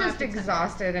 Now I'm just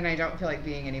exhausted, and I don't feel like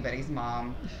being anybody's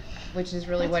mom, which is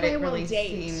really what it really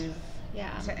seems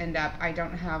to end up. I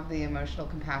don't have the emotional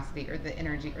capacity or the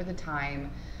energy or the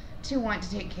time to want to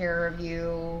take care of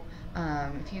you.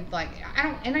 If you'd like,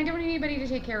 I don't need anybody to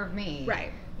take care of me.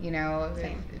 Right.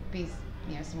 It'd be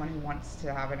someone who wants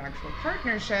to have an actual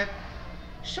partnership.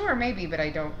 Sure, maybe, but I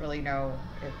don't really know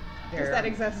if there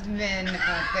are men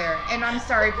out there. And I'm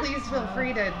sorry, please feel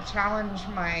free to challenge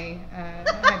my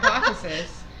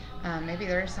hypothesis. Maybe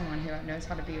there is someone who knows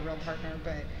how to be a real partner,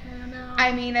 but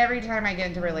I mean, every time I get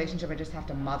into a relationship, I just have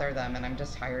to mother them, and I'm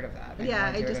just tired of that.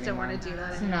 I just don't want to do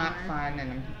that It's anymore. not fun,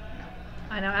 and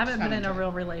I know, I haven't been in a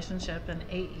real relationship in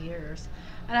 8 years.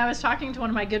 And I was talking to one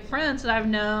of my good friends that I've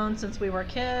known since we were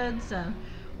kids, and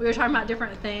we were talking about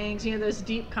different things, those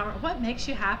deep what makes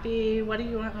you happy? What do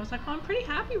you want? And I was like, well, I'm pretty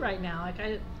happy right now. Like,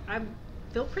 I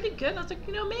feel pretty good. And I was like,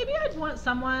 maybe I'd want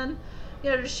someone,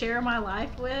 to share my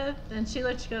life with. And she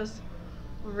goes,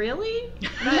 really?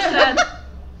 And I said,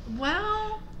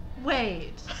 well,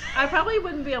 wait. I probably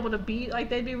wouldn't be able to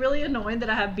they'd be really annoyed that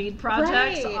I have bead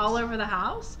projects all over the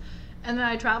house. And then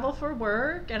I travel for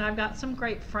work, and I've got some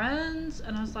great friends.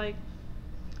 And I was like,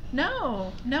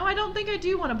 no, I don't think I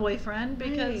do want a boyfriend,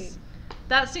 because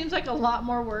that seems like a lot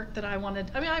more work than I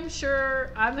wanted. I mean, I'm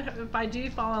sure if I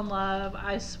do fall in love,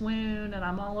 I swoon and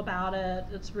I'm all about it.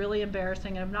 It's really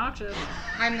embarrassing and obnoxious.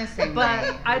 I'm the same way.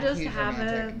 But I just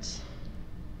haven't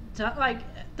done, at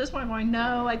this point I'm going,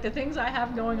 no, the things I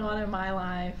have going on in my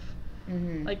life,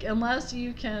 unless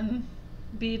you can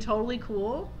be totally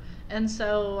cool. And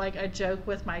so, I joke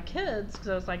with my kids, because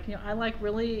I was like, I like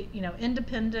really,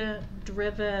 independent,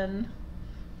 driven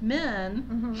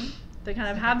men that kind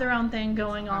of have their own thing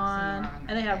going on,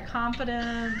 and they have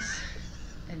confidence.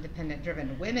 Independent,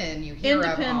 driven women, you hear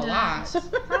of a lot.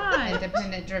 Right.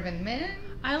 Independent, driven men?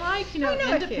 I like, I know a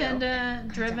few.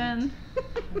 independent, driven.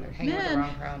 They're hanging with the Men.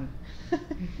 wrong crowd.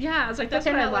 Yeah, it's like But that's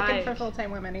they're what I not looking like. for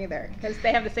full-time women either, because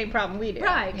they have the same problem we do.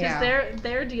 Right, because Yeah.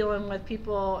 they're dealing with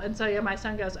people, and so my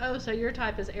son goes, "Oh, so your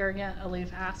type is arrogant,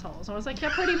 aloof assholes." And I was like, "Yeah,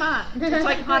 pretty much." It's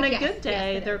like on a Yes, good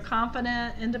day, yes, it they're is.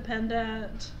 confident,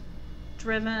 independent,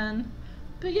 driven,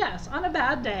 but yes, on a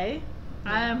bad day,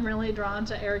 I am really drawn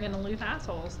to arrogant, aloof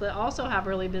assholes that also have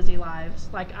really busy lives,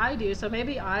 like I do. So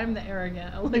maybe I'm the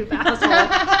arrogant, aloof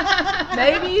asshole.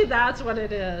 Maybe that's what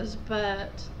it is,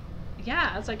 but.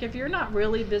 Yeah, it's like if you're not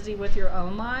really busy with your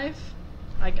own life,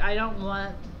 like I don't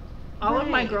want all of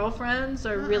my Right. girlfriends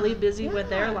are really busy with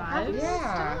their have lives. your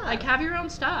Yeah. stuff. Like have your own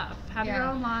stuff, have your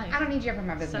Yeah. own life. I don't need you up in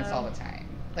my business So- all the time.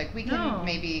 Like we can No.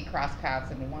 maybe cross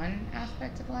paths in one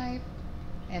aspect of life,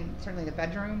 and certainly the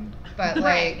bedroom. But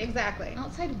Right, like exactly.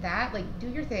 outside of that, like do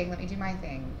your thing. Let me do my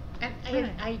thing. And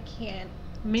Right. I can't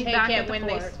Meet take back it at the when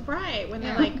fort. when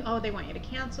Yeah. they're like, oh, they want you to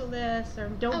cancel this, or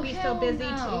don't Oh, be so hell busy,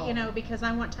 no. because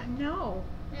I want time. No,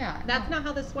 Yeah. that's no. not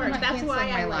how this I'm works. not That's why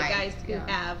canceling I my like life. guys who Yeah.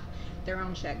 have their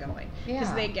own shit going, because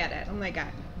Yeah. they get it. I'm like,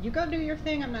 you go do your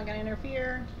thing. I'm not gonna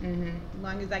interfere, Mm-hmm. as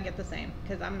long as I get the same,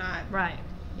 because I'm not Right.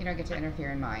 You don't get to interfere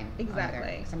in mine.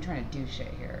 Exactly. Because I'm trying to do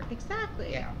shit here.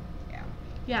 exactly. Yeah. Yeah.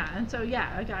 Yeah, and so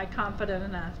I got confident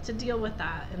enough to deal with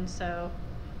that, and so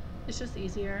it's just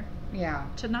easier Yeah.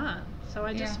 to not. So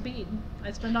I just Yeah. bead.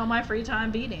 I spend all my free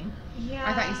time beading. Yeah.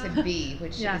 I thought you said be,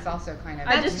 which Yeah. is also kind of.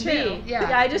 I That's just true. be.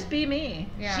 Yeah. I just be me.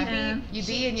 Yeah. She And You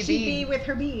be and you she be. be with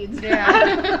her beads. Yeah.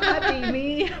 I be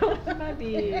me. I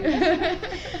be.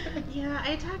 Yeah,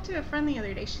 I talked to a friend the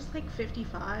other day. She's like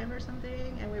 55 or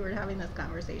something, and we were having this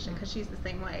conversation because she's the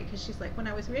same way. Because she's like, when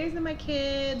I was raising my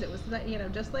kids, it was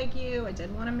just like you. I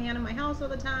didn't want a man in my house all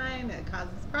the time. It causes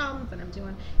problems, and I'm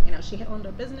doing, she owned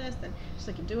a business, and she's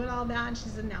like, you're doing all that. And she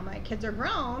said, now my kids are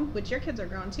grown, which your kids are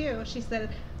grown too. She said,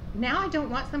 now I don't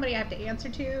want somebody I have to answer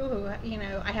to, who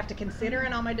I have to consider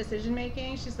in all my decision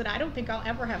making. She said, I don't think I'll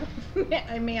ever have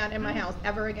a man in my house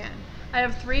ever again. I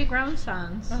have 3 grown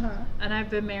sons, Uh-huh. and I've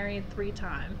been married 3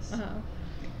 times.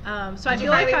 Uh-huh. So I Did feel you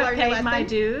like finally I've learn your paid my lesson?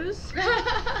 dues.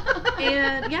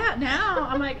 And yeah, now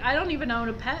I'm like, I don't even own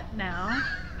a pet now.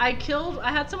 I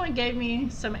had someone gave me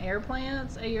some air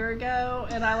plants a year ago,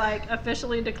 and I like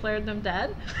officially declared them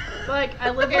dead. Like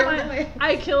I live Air with plants.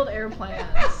 I killed air plants.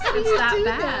 do It's you that do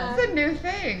bad. It's a new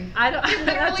thing. I don't. You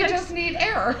that literally takes, just need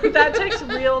air. that takes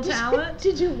real talent.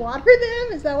 Did you water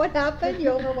them? Is that what happened? You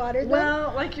overwatered them?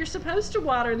 Well, like you're supposed to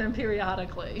water them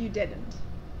periodically. You didn't.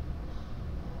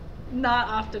 Not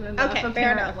often enough, Okay,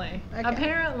 fair enough. apparently. Okay.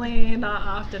 Apparently not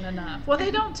often enough. Well,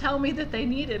 they don't tell me that they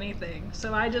need anything,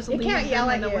 so I just You leave can't them yell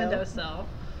in at the you. windowsill.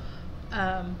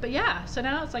 But yeah, so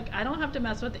now it's like I don't have to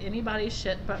mess with anybody's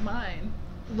shit but mine.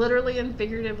 Literally and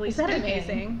figuratively Is that speaking.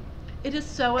 amazing? It is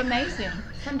so amazing.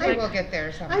 Someday we'll get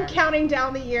there somewhere. I'm counting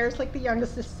down the years, like the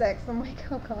youngest is 6. I'm like,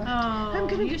 oh god. Oh, I'm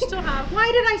gonna you still have.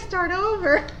 Why did I start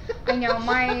over? I know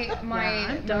my Yeah, I'm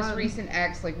most done. recent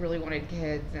ex like really wanted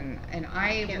kids, and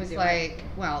I Can't was do like,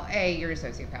 well, A, you're a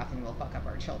sociopath and will fuck up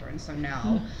our children, so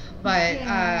no. But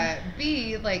Yeah.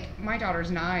 B, like my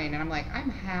daughter's 9, and I'm like, I'm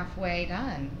halfway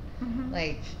done. Mhm.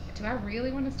 Like, do I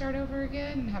really want to start over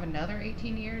again and have another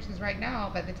 18 years? Because right now,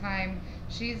 by the time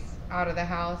she's out of the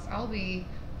house, I'll be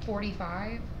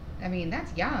 45. I mean,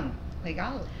 that's young. Like,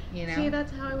 See,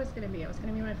 that's how I was gonna be. I was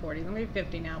gonna be in my 40s. I'm gonna be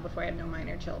 50 now before I have no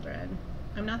minor children.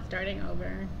 I'm not starting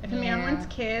over. If a man Yeah. wants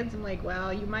kids, I'm like,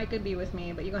 well, you might could be with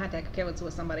me, but you're gonna have to have kids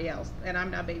with somebody else, and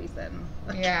I'm not babysitting.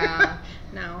 Yeah.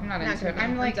 No, I'm not into gonna it. be.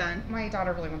 I'm like, done. my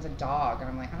daughter really wants a dog, and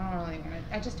I'm like, I don't really want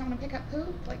to. I just don't want to pick up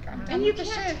poop. Like, I'm done And you with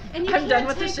the can't. shit. And you I'm can't done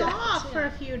with the take shit. off for Yeah.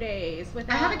 a few days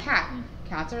without. I have a cat.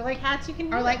 Cats are like Cats you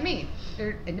can. are do like it. me.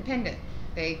 They're independent.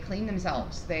 They clean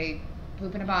themselves. They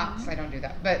poop in a box. I don't do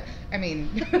that, but I mean.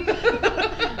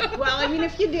 Well, I mean,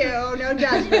 if you do, no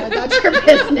judgment. That's your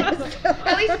business.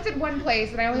 At least it's in one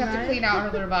place, and I only have to Right. clean out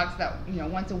her litter box that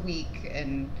once a week,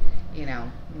 and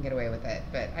and get away with it.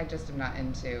 But I just am not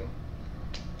into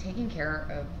taking care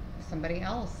of somebody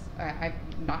else. I've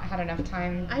not had enough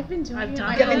time. I've been doing I've it done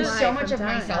my I've given whole it. so life. much I'm of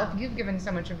done. myself. You've given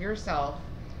so much of yourself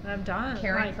I'm done.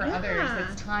 caring Like, for others. yeah.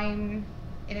 It's time,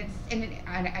 and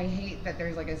I hate that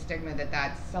there's like a stigma that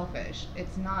that's selfish.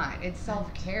 It's not. It's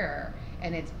self-care,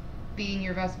 and it's being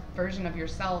your best version of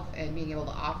yourself and being able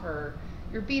to offer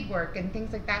your beadwork and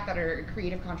things like that are a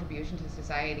creative contribution to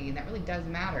society, and that really does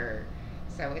matter.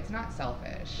 So it's not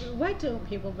selfish. Why don't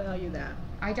people value that?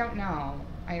 I don't know.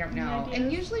 Any And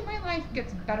ideas? usually my life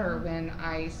gets better when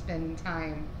I spend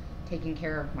time taking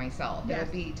care of myself. Yes.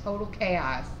 It'll be total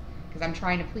chaos because I'm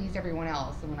trying to please everyone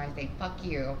else. And when I say, fuck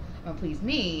you, I'm going to please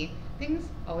me, things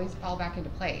always fall back into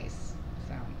place.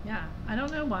 So. Yeah, I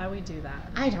don't know why we do that.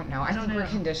 I don't know. I don't think we're know.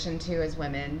 conditioned to, as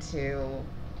women, to,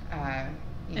 And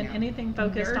anything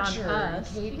focused on nurture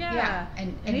us, yeah,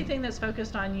 and anything that's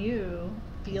focused on you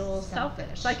feels selfish.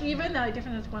 selfish. Like even though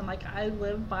different is when like I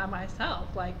live by myself,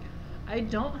 like I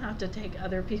don't have to take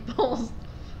other people's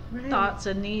Right. thoughts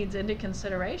and needs into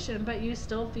consideration, but you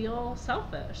still feel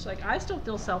selfish. Like I still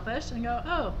feel selfish and go,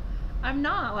 oh, I'm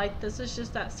not. Like this is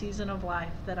just that season of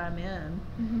life that I'm in.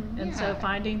 Mhm. And so Yeah.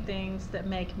 finding things that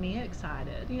make me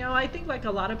excited. You know, I think like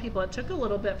a lot of people, it took a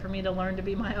little bit for me to learn to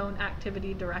be my own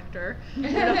activity director.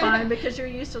 To find, because you're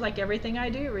used to like everything I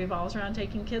do revolves around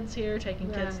taking kids here,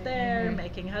 taking kids Right. there,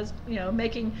 Mhm.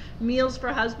 making meals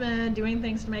for husband, doing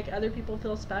things to make other people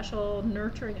feel special,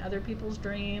 nurturing other people's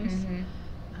dreams. Mhm.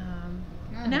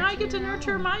 No, Now I get to your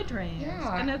nurture own. my dreams,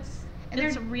 Yeah. and it's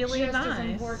they're really just nice. as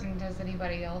important as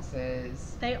anybody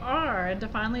else's. They are, and to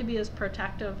finally be as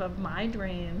protective of my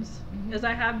dreams as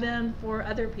I have been for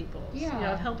other people's. You know,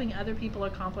 Yeah. of helping other people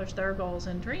accomplish their goals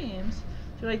and dreams.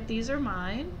 So like these are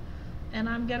mine, and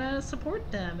I'm gonna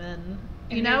support them, and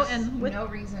you know, there's and with no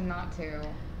reason not to.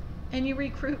 and you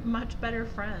recruit much better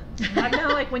friends. I know,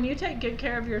 like when you take good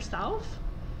care of yourself,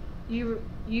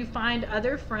 you find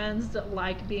other friends that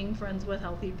like being friends with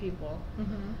healthy people,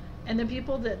 Mhm. and the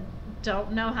people that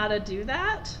don't know how to do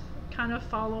that kind of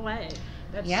fall away.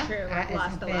 That's Yeah, true. that I've has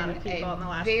lost a lot of been people a in the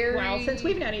last, very- well, since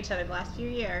we've known each other the last few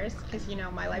years, because, you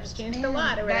know, my life's changed a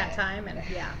lot over that time, and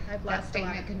yeah, I've That lost a lot.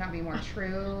 statement could not be more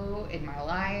true in my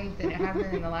life than it has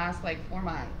been in the last like 4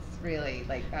 months, really.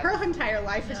 Like that's, Her entire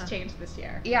life Yeah. has changed this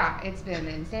year. yeah, it's been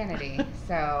insanity.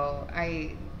 So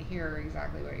I hear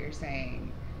exactly what you're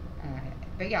saying.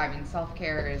 But yeah, I mean,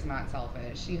 self-care is not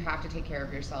selfish. You have to take care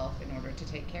of yourself in order to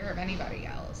take care of anybody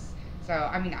else. So,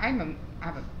 I mean, I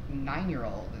have a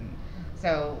 9-year-old, and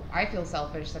so I feel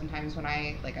selfish sometimes when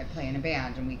I play in a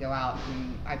band and we go out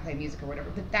and I play music or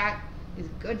whatever, but that is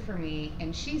good for me,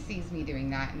 and she sees me doing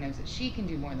that and knows that she can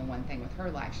do more than one thing with her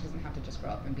life. She doesn't have to just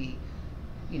grow up and be,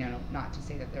 you know, not to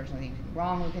say that there's anything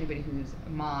wrong with anybody who's a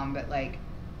mom, but like,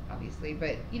 obviously,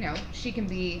 but you know, she can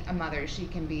be a mother, she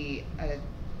can be a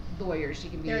lawyer, she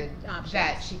can be There a are options.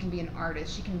 vet, she can be an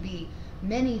artist, she can be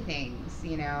many things,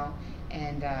 you know.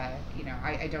 And you know,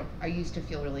 I used to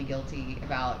feel really guilty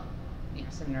about, you know,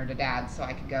 sending her to dad's so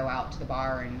I could go out to the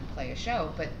bar and play a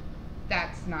show, but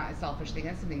that's not a selfish thing.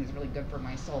 That's something that's really good for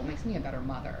my soul. It makes me a better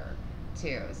mother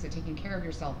too. So taking care of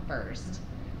yourself first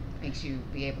makes you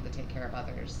be able to take care of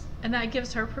others. And that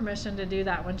gives her permission to do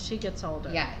that when she gets older.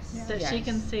 Yes. That she yes.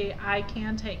 can see, I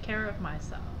can take care of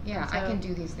myself. Yeah, And I so- can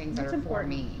do these things that That's are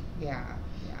important. for me.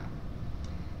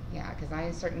 Yeah, because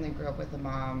I certainly grew up with a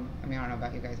mom. I mean, I don't know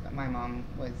about you guys, but my mom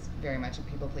was very much a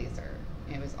people pleaser.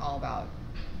 And it was all about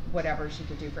whatever she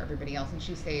could do for everybody else, and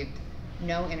she saved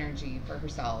no energy for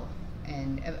herself,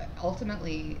 and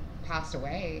ultimately passed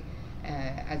away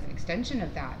as an extension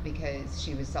of that, because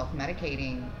she was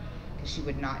self-medicating, because she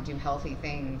would not do healthy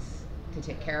things to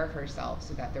take care of herself,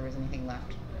 so that there was anything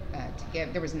left to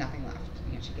give. There was nothing left.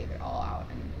 You know, she gave it all out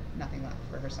and nothing left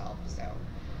for herself. So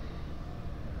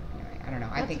anyway, I don't know.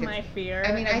 I That's think my it's, fear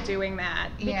I mean, of doing that,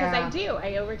 because Yeah. I do.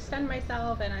 I overextend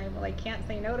myself, and I like can't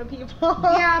say no to people.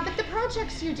 yeah, but the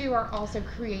projects you do are also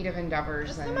creative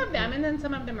endeavors. Some of them, and then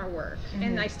some of them are work, Mhm.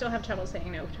 and I still have trouble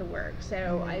saying no to work.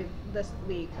 So Mhm. this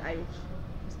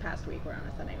past week, we're on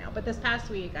a Sunday now, but this past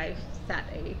week I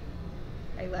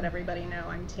let everybody know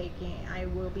I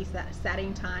will be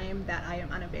setting time that I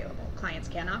am unavailable. Clients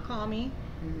cannot call me.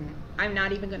 Mhm. I'm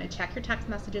not even going to check your text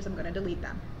messages. I'm going to delete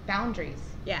them. Boundaries.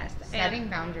 Yes. Setting and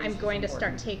boundaries I'm is going to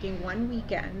start important. taking one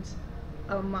weekend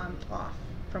a month off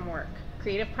from work.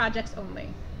 Creative projects only.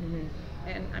 Mhm.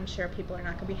 And I'm sure people are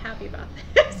not going to be happy about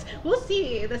this. We'll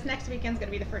see. This next weekend's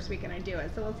going to be the first weekend I do it,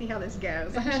 so we'll see how this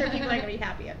goes. I'm sure people are going to be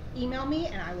happy. Email me,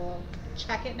 and I will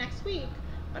check it next week.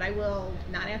 But I will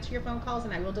not answer your phone calls,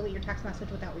 and I will delete your text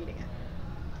message without reading it.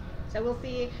 So we'll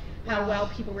see how well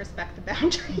people respect the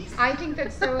boundaries. I think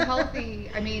that's so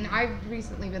healthy. I mean, I've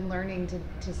recently been learning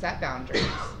to set boundaries,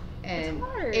 and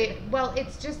hard.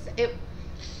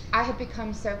 I had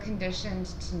become so conditioned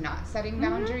to not setting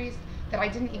boundaries that I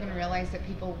didn't even realize that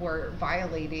people were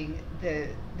violating the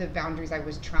boundaries I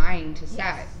was trying to set.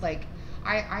 Yes. Like,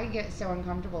 I get so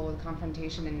uncomfortable with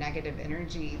confrontation and negative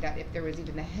energy that if there was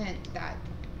even the hint that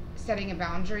setting a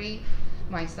boundary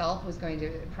myself was going to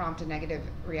prompt a negative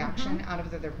reaction out of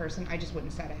the other person, I just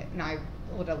wouldn't set it, and I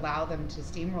would allow them to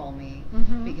steamroll me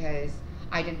because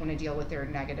I didn't want to deal with their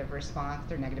negative response,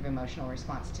 their negative emotional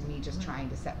response to me just trying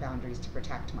to set boundaries to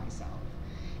protect myself.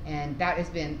 And that has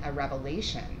been a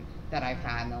revelation that I've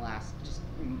had in the last just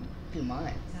few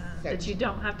months. So that you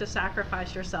don't have to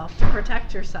sacrifice yourself to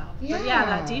protect yourself. But yeah,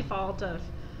 that Yeah. default of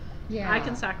Yeah. I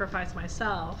can sacrifice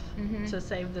myself Mhm. to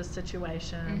save this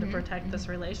situation, to Mhm, protect this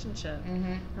relationship.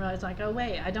 Mhm. I realize like, oh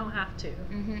wait, I don't have to.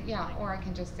 Mhm. Yeah. Or I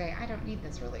can just say, I don't need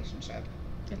this relationship.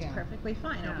 It's Yeah. perfectly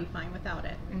fine. Yeah. I'll be fine without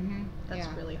it. Mhm. That's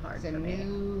Yeah. really hard It's a for me.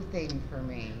 new thing for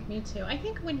me. Me too. I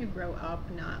think when you grow up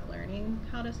not learning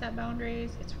how to set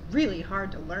boundaries, it's really hard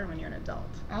to learn when you're an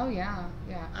adult. Oh yeah.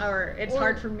 Yeah. Or it's Or-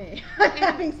 hard for me. I'm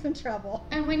having some trouble.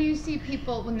 And when you see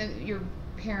people, when your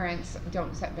parents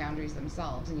don't set boundaries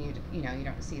themselves, and you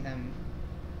don't see them,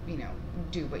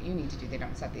 do what you need to do. They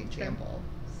don't set the example.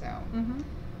 So Mm-hmm.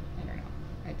 I don't know.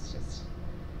 It's just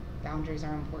boundaries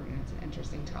are important. It's an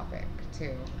interesting topic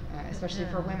too, especially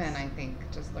for women. I think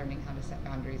just learning how to set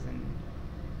boundaries and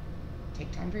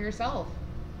take time for yourself.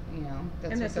 That's And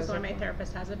what this those is why are my for.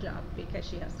 therapist has a job, because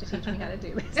she has to teach me how to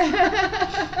do this.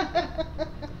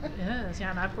 Yes, yeah,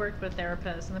 and I've worked with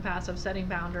therapists in the past of setting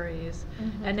boundaries.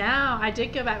 Mhm. And now I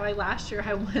did go back, like last year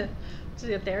I went to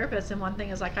the therapist, and one thing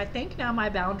is like, I think now my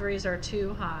boundaries are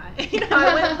too high.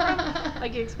 I went from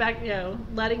like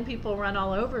letting people run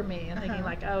all over me and thinking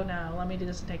like, oh no, let me do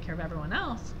this and take care of everyone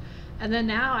else. And then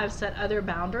now I've set other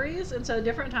boundaries, and so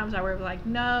different times I were like,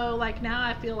 no, like now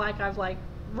I feel like I've like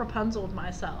Rapunzeled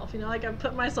myself, like I've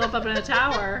put myself up in a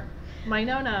tower. I'm like,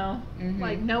 no, Mhm.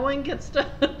 like no one gets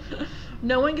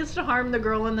to harm the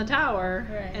girl in the tower.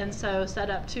 Right. And so set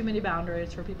up too many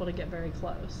boundaries for people to get very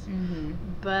close. Mhm.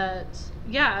 But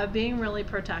yeah, being really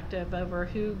protective over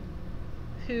who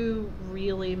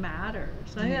really matters.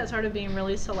 And I think that's part of being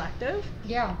really selective.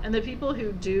 Yeah. And the people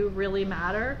who do really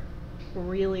matter.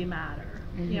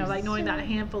 Mhm. Like knowing that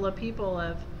handful of people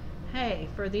of, hey,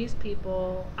 for these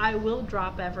people, I will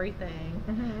drop everything.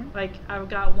 Mm-hmm. Like, I've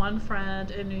got one friend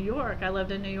in New York. I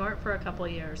lived in New York for a couple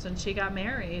of years, and she got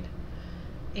married.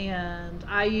 And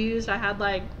I had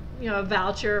like, a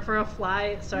voucher for a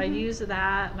flight, so I used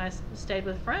that, and I stayed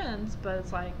with friends. But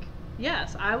it's like,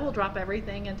 yes, I will drop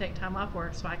everything and take time off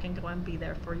work so I can go and be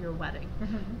there for your wedding,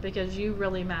 Mm-hmm. because you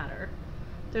really matter.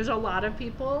 There's a lot of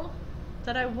people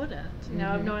that I wouldn't,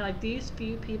 of knowing like these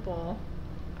few people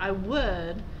I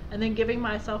would, and then giving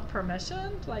myself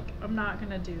permission, like I'm not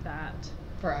going to do that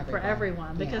For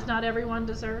everyone, because Yeah. not everyone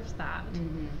deserves that.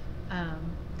 Mhm.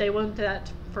 They want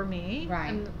that for me, Right.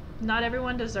 and not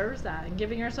everyone deserves that. And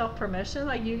giving yourself permission,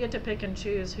 like you get to pick and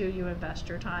choose who you invest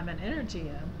your time and energy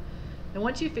in. And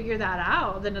once you figure that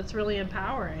out, then it's really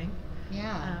empowering.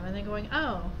 Yeah. And then going,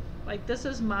 oh, like this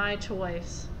is my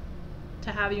choice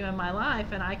to have you in my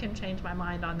life, and I can change my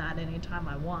mind on that anytime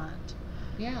I want.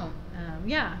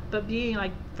 Yeah. But being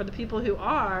like, for the people who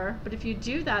are, but if you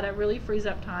do that, it really frees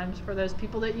up times for those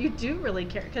people that you do really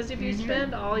care. Because if you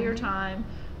spend all your time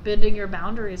bending your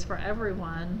boundaries for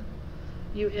everyone,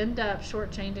 you end up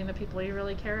shortchanging the people you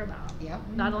really care about. Yep.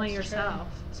 Not only That's yourself.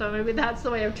 So maybe that's the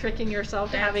way of tricking yourself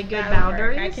to That's- having good that'll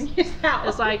work. boundaries. I can use that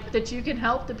It's one. like that you can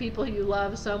help the people you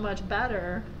love so much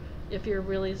better if you're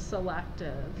really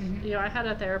selective. Mhm. I had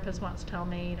a therapist once tell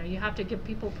me, you have to give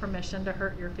people permission to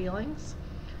hurt your feelings.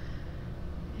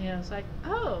 It's like,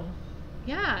 oh,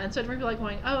 yeah. And so people are like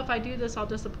going, oh, if I do this, I'll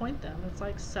disappoint them. It's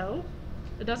like, so?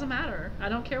 It doesn't matter. I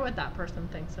don't care what that person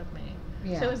thinks of me.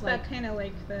 Yeah. So is Like- that kind of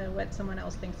like the what someone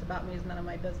else thinks about me is none of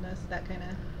my business? That kind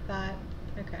of thought.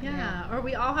 Okay. Yeah, or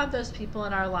we all have those people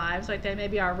in our lives, like they may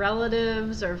be our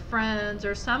relatives or friends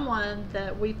or someone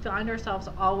that we find ourselves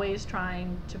always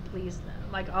trying to please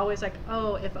them. Like always like,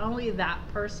 oh, if only that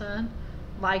person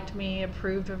liked me,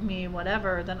 approved of me,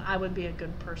 whatever, then I would be a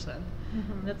good person.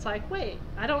 Mm-hmm. And it's like, wait,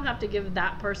 I don't have to give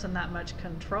that person that much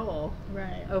control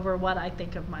Right. over what I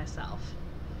think of myself.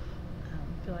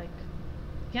 I feel like,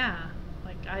 yeah,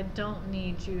 like I don't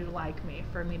need you to like me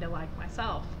for me to like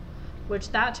myself. Which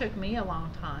that took me a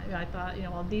long time. I thought,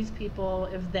 well, these people,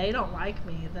 if they don't like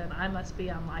me, then I must be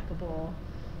unlikable.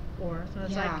 Or so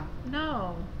it's Yeah. like,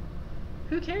 no.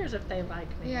 Who cares if they like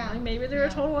me? Yeah. Like maybe they're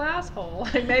Yeah. a total asshole.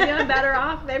 Like maybe I'm better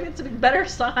off. Maybe it's a better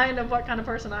sign of what kind of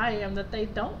person I am that they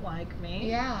don't like me.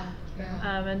 Yeah.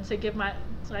 Yeah. And to give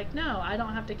it's like, no, I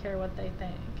don't have to care what they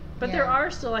think. But there Yeah.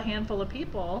 are still a handful of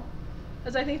people,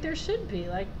 as I think there should be.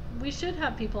 Like, we should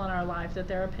have people in our life that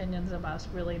their opinions of us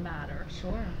really matter.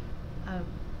 Sure.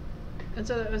 And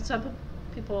so some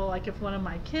people, like if one of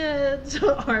my kids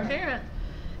or a parent,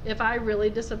 if I really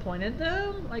disappointed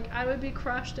them, like I would be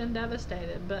crushed and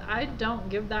devastated. But I don't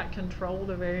give that control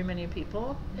to very many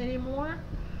people anymore,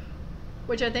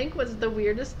 which I think was the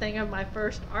weirdest thing of my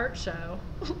first art show,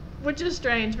 which is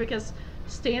strange because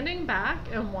standing back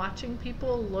and watching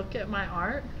people look at my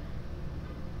art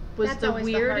was That's the always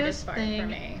the weirdest hardest part for thing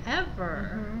me.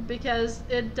 ever, Mhm. because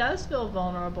it does feel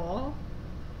vulnerable.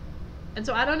 And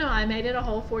so I don't know, I made it a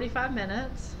whole 45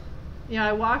 minutes,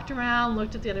 I walked around,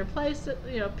 looked at the other places,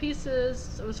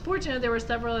 pieces. I was fortunate there were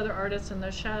several other artists in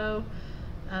the show.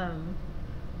 And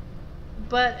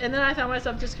then I found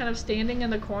myself just kind of standing in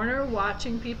the corner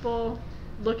watching people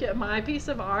look at my piece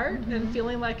of art and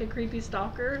feeling like a creepy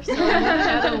stalker. So I went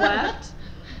ahead and left.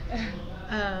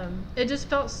 It just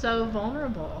felt so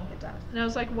vulnerable. It does. And I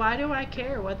was like, why do I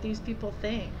care what these people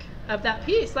think of that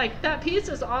piece? Like, that piece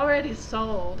is already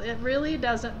sold. It really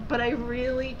doesn't, but I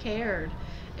really cared.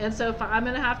 And so if I'm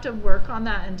going to have to work on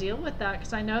that and deal with that,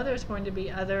 because I know there's going to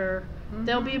be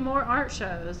there'll be more art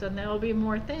shows and there'll be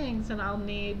more things, and I'm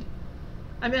going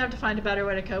to have to find a better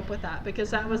way to cope with that,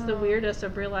 because that was the weirdest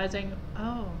of realizing,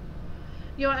 and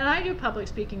I do public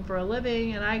speaking for a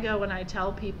living, and I go and I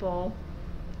tell people,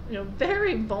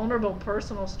 very vulnerable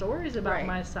personal stories about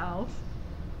myself.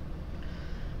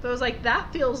 But I was like,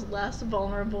 that feels less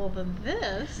vulnerable than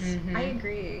this. Mm-hmm. I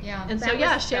agree. Yeah. And so,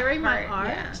 sharing my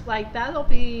art, like, that'll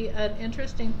be an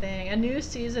interesting thing, a new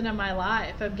season in my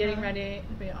life of getting ready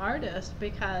to be an artist,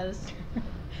 because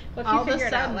well, all of a it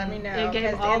sudden, out, let me know, it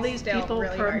gave all these people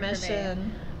really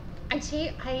permission. I tell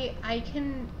you, I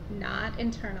can not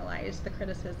internalize the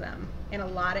criticism in a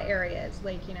lot of areas.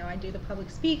 Like, I do the public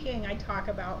speaking, I talk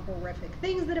about horrific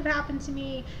things that have happened to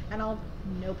me, and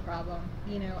no problem.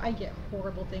 I get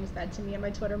horrible things said to me in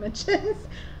my Twitter mentions.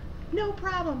 No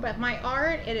problem. But my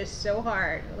art, it is so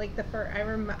hard. Like,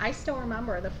 I still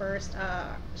remember the first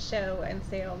show and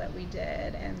sale that we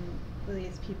did, and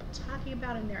these people talking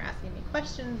about it, and they're asking me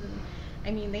questions,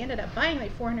 and they ended up buying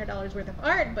like $400 worth of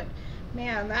art, but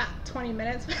man, that 20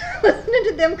 minutes listening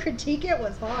to them critique it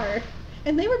was hard.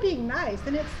 And they were being nice,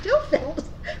 and it still felt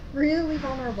really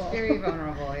vulnerable. Very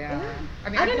vulnerable, yeah.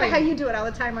 I don't know how you do it all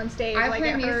the time on stage. I like, play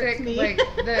it music, hurts me. like,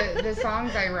 the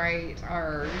songs I write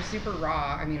are super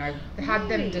raw. I've had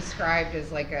them described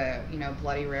as like a,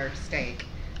 bloody rare steak.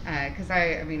 Because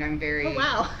I'm very... Oh,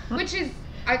 wow. Which is...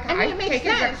 I it makes take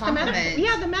sense. It as a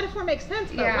compliment. The metaphor makes sense,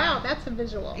 but wow, that's a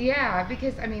visual. Yeah,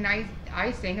 because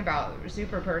I sing about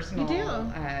super personal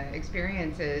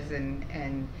experiences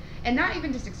and not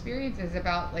even just experiences,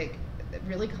 about like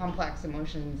really complex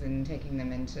emotions, and taking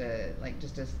them into like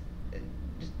just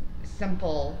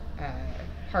simple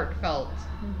heartfelt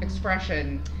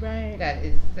expression that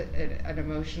is an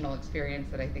emotional experience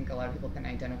that I think a lot of people can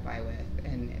identify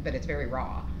with, but it's very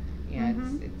raw.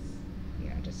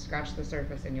 It's just scratch the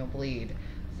surface and you'll bleed.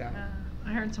 So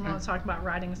I heard someone was talking about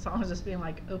writing songs as being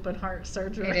like open heart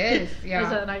surgery. It is,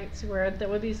 yeah. And I swear that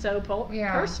would be so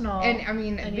personal. And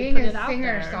being a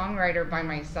singer-songwriter by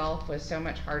myself was so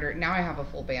much harder. Now I have a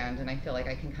full band, and I feel like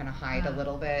I can kind of hide a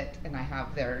little bit, and I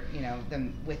have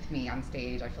them with me on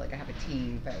stage. I feel like I have a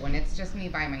team. But when it's just me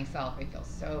by myself, I feel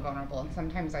so vulnerable, and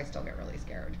sometimes I still get really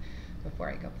scared before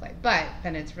I go play. But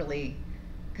then it's really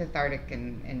cathartic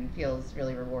and feels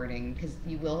really rewarding, because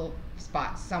you will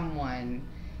spot someone.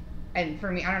 And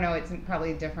for me, I don't know, it's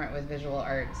probably different with visual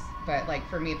arts, but like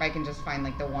for me, if I can just find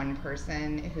like the one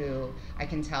person who I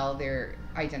can tell they're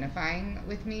identifying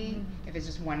with me, if it's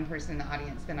just one person in the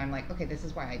audience, then I'm like, okay, this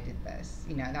is why I did this,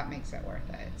 that makes it worth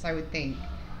it. So I would think,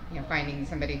 finding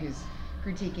somebody who's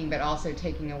critiquing but also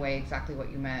taking away exactly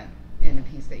what you meant in a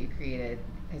piece that you created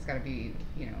has got to be,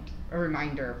 a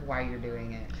reminder of why you're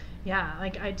doing it. Yeah,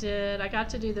 like I got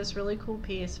to do this really cool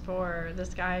piece for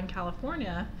this guy in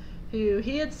California who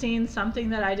he had seen something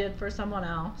that I did for someone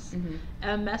else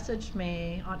and messaged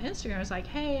me on Instagram. It was like,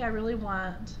 hey, I really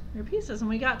want your pieces. And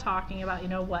we got talking about,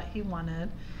 what he wanted.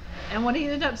 And what he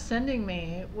ended up sending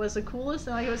me was the coolest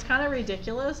thing. Like, it was kind of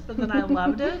ridiculous, but then I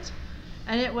loved it.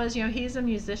 And it was, he's a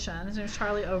musician. His name's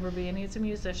Charlie Overby, and he's a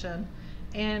musician.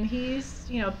 And he's,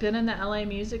 been in the LA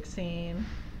music scene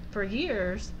for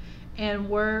years, and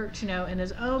worked, in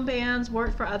his own bands,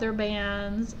 worked for other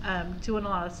bands, doing a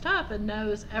lot of stuff, and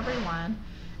knows everyone.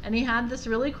 And he had this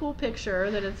really cool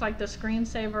picture that it's like the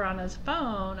screensaver on his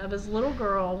phone of his little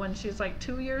girl when she's like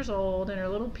 2 years old in her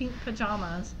little pink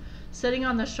pajamas, sitting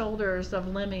on the shoulders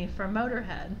of Lemmy from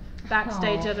Motorhead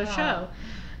backstage at a show.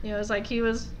 It was like he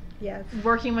was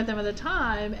working with them at the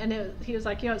time, and he was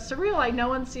like, it's surreal. Like, no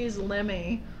one sees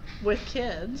Lemmy with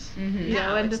kids,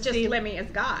 and it's just Lemmy is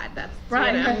God. That's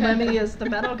right. Lemmy is the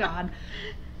metal god,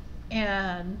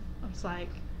 and I was like,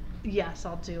 yes,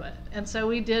 I'll do it. And so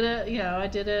we did it. I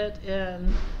did it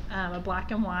in a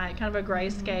black and white, kind of a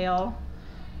grayscale,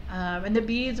 and the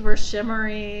beads were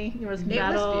shimmery. It was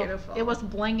metal. It was beautiful. It was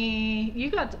blingy. You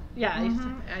got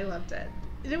I loved it.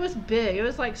 It was big. It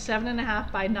was like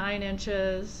 7.5 by 9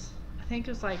 inches. I think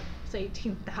it was like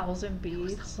 18,000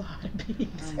 beads. That's a lot of beads.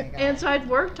 Oh my God. And so I'd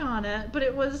worked on it, but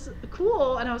it was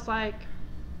cool, and I was like,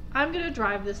 I'm gonna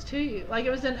drive this to you. Like, it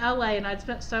was in LA, and I'd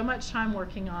spent so much time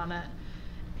working on it,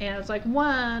 And it was like,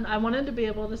 one, I wanted to be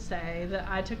able to say that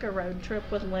I took a road trip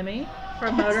with Lemmy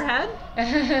from Motorhead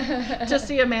to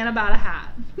see a man about a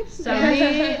hat. So me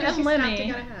and She stopped to Lemmy,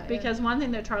 get a hat, because one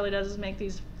thing that Charlie does is make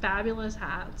these fabulous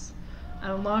hats.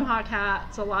 Lone Hawk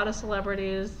hats, a lot of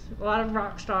celebrities, a lot of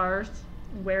rock stars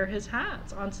wear his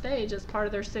hats on stage as part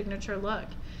of their signature look.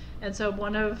 And so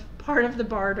part of the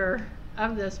barter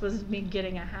of this was me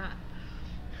getting a hat.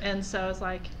 And so it's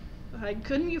like,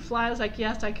 couldn't you fly? I was like,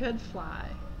 yes, I could fly,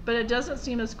 but it doesn't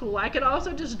seem as cool. I could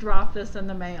also just drop this in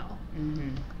the mail. Mm-hmm.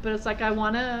 But it's like,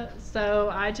 so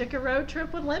I took a road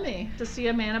trip with Lemmy to see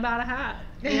a man about a hat.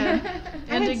 And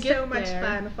I to had get so much there,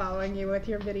 fun following you with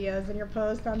your videos and your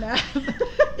posts on that.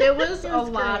 It was a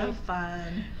lot great. of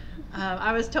fun.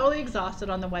 I was totally exhausted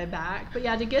on the way back, but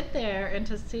yeah, to get there and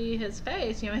to see his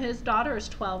face, his daughter is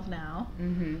 12 now.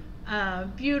 Mm-hmm.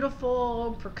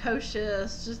 Beautiful,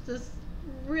 precocious, just this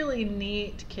really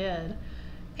neat kid.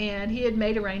 And he had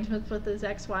made arrangements with his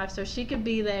ex-wife so she could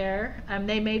be there.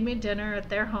 They made me dinner at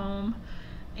their home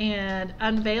and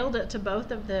unveiled it to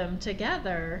both of them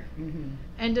together. Mm-hmm.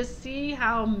 And to see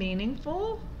how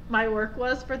meaningful my work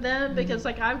was for them, because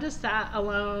I've just sat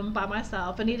alone by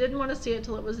myself, and he didn't want to see it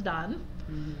till it was done.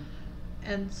 Mm-hmm.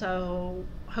 And so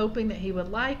hoping that he would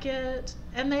like it,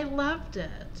 and they loved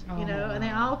it, and they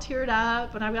all teared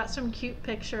up, and I've got some cute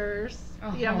pictures,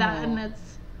 that, and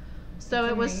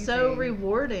it was so amazing.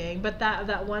 Rewarding, but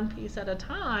that one piece at a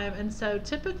time. And so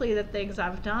typically the things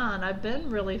I've done, I've been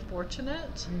really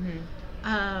fortunate.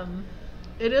 Mm-hmm.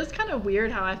 It is kind of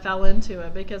weird how I fell into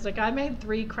it, because I made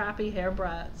 3 crappy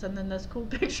hairbrets and then this cool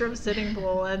picture of Sitting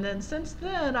Bull, and then since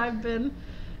then I've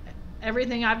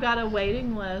got a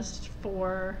waiting list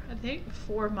for I think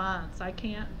 4 months. I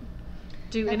can't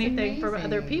do That's anything for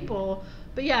other amazing. people,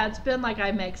 but yeah, it's been like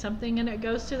I make something and it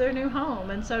goes to their new home,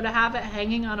 and so to have it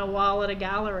hanging on a wall at a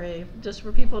gallery just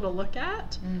for people to look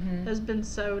at Mm-hmm. has been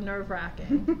so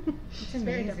nerve-wracking. It's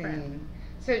very amazing.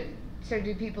 different. So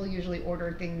do people usually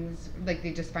order things, like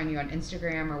they just find you on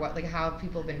Instagram, or what? Like, how have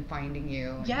people been finding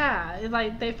you? Yeah,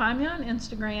 they find me on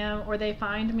Instagram, or they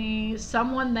find me,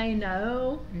 someone they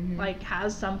know, Mhm.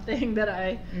 has something that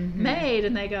I Mhm. made,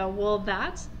 and they go, well,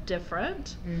 that's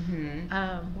different.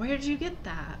 Mm-hmm. Where did you get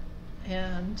that?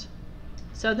 And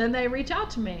so then they reach out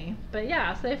to me. But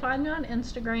yeah, so they find me on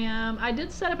Instagram. I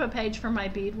did set up a page for my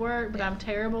beadwork, but I'm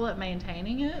terrible at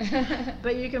maintaining it.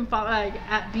 But you can follow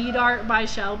at Bead Art by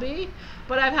Shelby.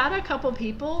 But I've had a couple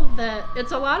people that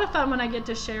it's a lot of fun when I get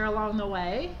to share along the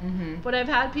way. Mm-hmm. But I've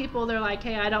had people, they're like,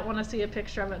 hey, I don't want to see a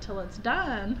picture of it till it's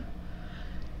done.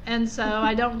 And so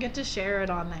I don't get to share it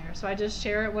on there. So I just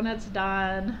share it when it's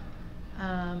done.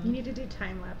 You need to do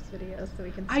time-lapse videos so we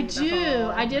can see I the do.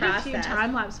 whole I did process. a few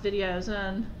time-lapse videos,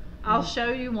 and I'll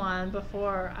show you one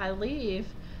before I leave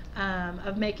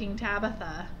of making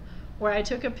Tabitha, where I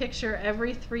took a picture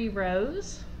every 3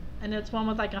 rows, and it's one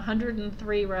with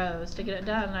 103 rows to get it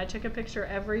done. And I took a picture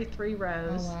every 3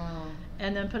 rows. Oh, wow.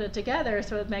 And then put it together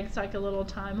so it makes a little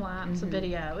time-lapse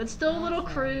video. It's still a little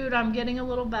Awesome. crude. I'm getting a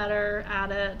little better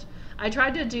at it. I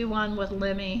tried to do one with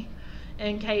Lemmy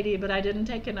and Katie, but I didn't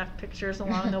take enough pictures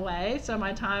along the way, so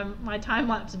my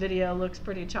time-lapse video looks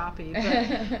pretty choppy.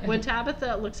 But with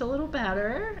Tabitha, it looks a little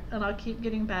better, and I'll keep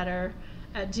getting better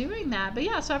at doing that. But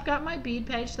yeah, so I've got my bead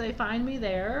page, so they find me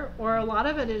there, or a lot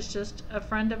of it is just a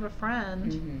friend of a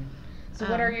friend. Mm-hmm. So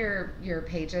what are your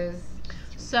pages?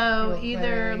 So Real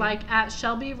either quick. at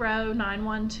Shelby Rowe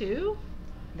 912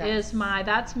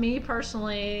 that's me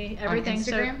personally. Everything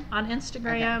Instagram? So on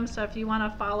Instagram. Okay. So if you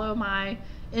want to follow my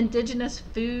Indigenous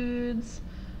foods,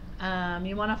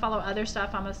 you want to follow other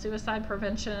stuff. I'm a suicide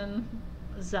prevention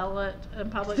zealot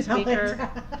and public speaker.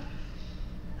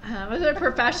 Was it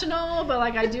professional? But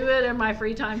I do it in my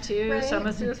free time too. Right. So I'm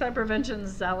a suicide prevention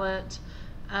zealot.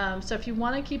 So if you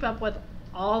want to keep up with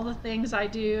all the things I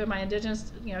do, my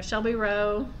Indigenous, Shelby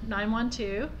Rowe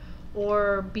 912,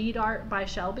 or Bead Art by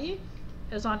Shelby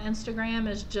is on Instagram,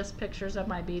 is just pictures of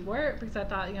my beadwork, because I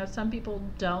thought, some people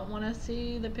don't want to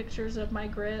see the pictures of my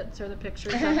grits or the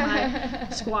pictures of my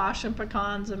squash and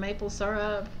pecans and maple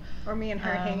syrup. Or me and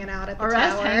her hanging out at the or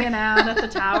tower. us hanging out at the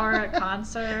tower at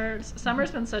concerts. Summer's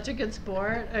been such a good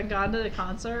sport and gone to the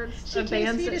concerts of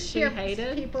bands that she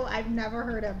hated. People I've never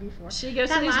heard of before. She goes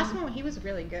that to these. last one, he was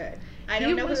really good. I He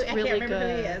don't know was who. really I can't remember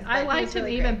good. who he is. I but he liked was him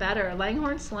really even great. better.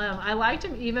 Langhorne Slim. I liked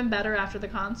him even better after the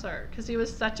concert because he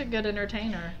was such a good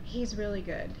entertainer. He's really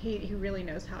good. He really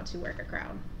knows how to work a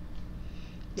crowd.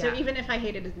 So Yeah. even if I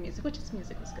hated his music, which his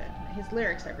music was good, his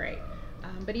lyrics are great.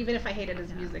 But even if I hated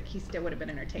his music, he still would have been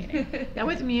entertaining. Yeah,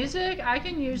 with music, I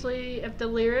can usually, if the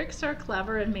lyrics are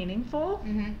clever and meaningful,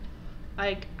 Mm-hmm.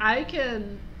 I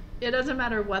can it doesn't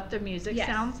matter what the music Yes.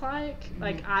 sounds like. Mm-hmm.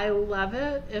 Like, I love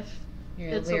it if You're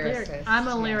it's a a lyric. lyricist. I'm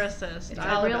a Yes. lyricist. It's I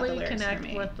all about the really lyrics for connect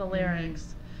me. with the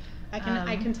lyrics. I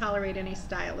can tolerate any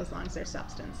style as long as there's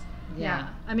substance. Yeah.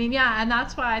 I mean, yeah, and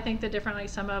that's why I think the different, like,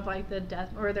 some of, like, the death,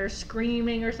 or they're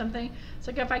screaming or something. It's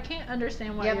like, if I can't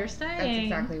understand what Yep, you're saying.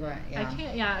 That's exactly what, I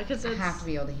can't, because I it's. have to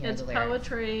be able to hear it's the lyrics.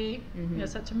 poetry, Mhm.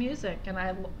 it's such a music, and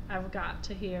I've got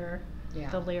to hear Yeah.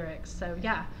 the lyrics. So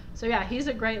yeah, he's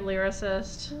a great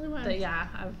lyricist. Really was. That, yeah,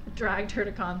 I've dragged her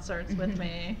to concerts with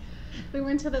me. We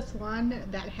went to this one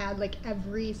that had like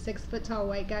every 6 foot tall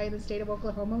white guy in the state of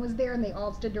Oklahoma was there, and they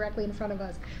all stood directly in front of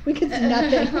us. We could see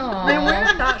nothing. Aw. I mean,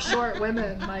 we're not short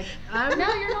women. Like, I'm.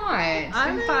 No, you're not.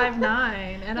 I'm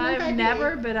 5'9", and I'm I've 5'8".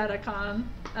 never been at a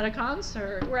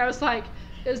concert where I was like,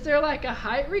 is there like a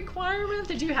height requirement?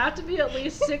 Did you have to be at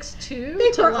least 6'2"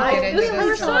 They to were like all Get this into the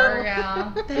person? store,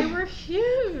 yeah. They were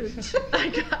huge.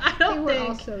 Like, I They don't were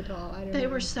all think so tall. I don't they know.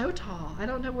 were so tall. I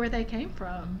don't know where they came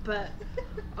from, but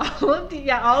all these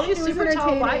It was super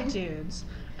tall white entertaining. dudes.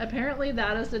 Apparently,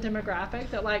 that is the demographic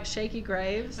that like Shaky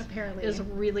Graves Apparently. is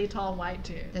really tall white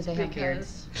dudes. Did they have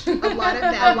beards? A lot of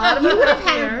them. You would have have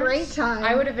had a beards. great time.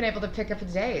 I would have been able to pick up a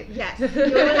date. Yes, you would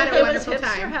have had a It was wonderful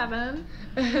hipster time. heaven.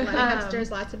 A lot of Um, hipsters,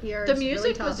 lots of beards. The really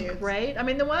music tall was dudes. great. I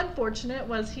mean, the one fortunate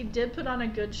was he did put on a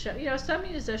good show. You know, some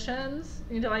musicians,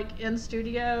 like in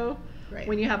studio, Right.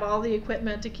 when you have all the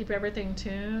equipment to keep everything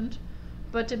tuned,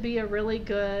 but to be a really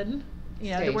good, to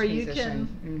Stage where you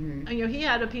musician. can, he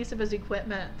had a piece of his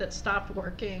equipment that stopped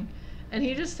working, and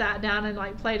he just sat down and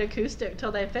like played acoustic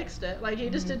till they fixed it. Like he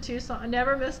just did 2 songs,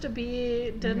 never missed a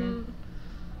beat, didn't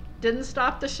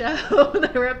stop the show.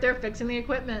 They were up there fixing the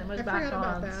equipment and was I back forgot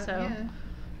on. about that. So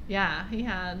Yeah. he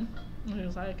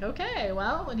was like, okay,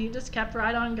 well, and he just kept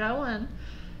right on going.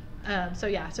 So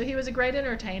he was a great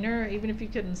entertainer, even if you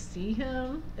couldn't see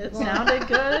him. It sounded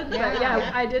good, but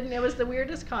Yeah. I didn't. It was the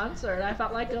weirdest concert. I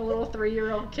felt like a little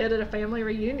 3-year-old kid at a family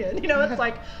reunion. It's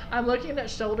like I'm looking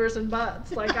at shoulders and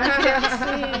butts, like I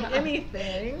can't see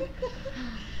anything.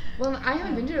 Well, I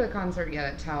haven't been to a concert yet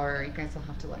at Tower. You guys will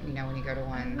have to let me know when you go to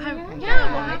one.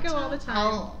 I go all the time.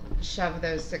 I'll shove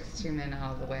those 6'2" men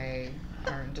out of the way,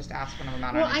 or just ask one of them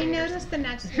out Well, on a I date or noticed the something.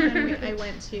 next one I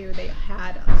went to, they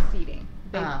had seating.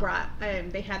 They brought,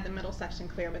 they had the middle section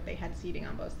clear, but they had seating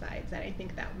on both sides, and I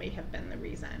think that may have been the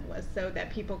reason, was so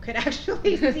that people could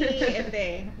actually see if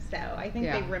they. So I think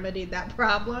they remedied that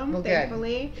problem, Well,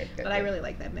 thankfully. Good, But I really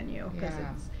like that venue because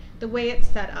Yeah. it's the way it's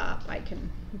set up. I can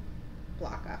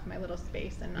block off my little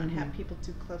space and not have people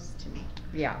too close to me.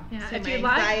 Yeah. Yeah, So if my you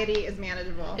like anxiety is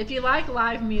manageable. If you like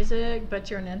live music, but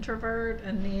you're an introvert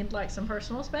and need like some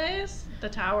personal space, the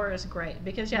Tower is great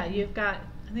because you've got,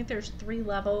 I think there's 3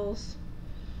 levels.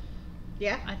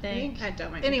 Yeah, I think. I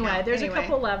don't mind. Anyway, there's a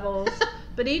couple levels,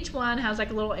 but each one has like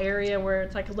a little area where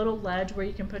it's like a little ledge where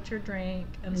you can put your drink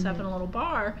and stuff in a little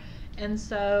bar. And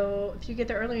so if you get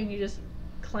there early and you just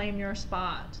claim your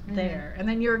spot there, and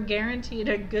then you're guaranteed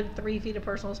a good 3 feet of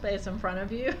personal space in front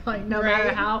of you. Like no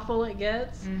matter how full it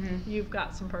gets, you've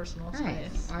got some personal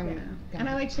space. And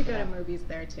I like to go to movies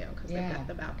there too because they've got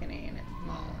the balcony and it's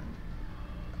small.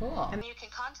 Cool. And you can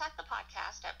contact the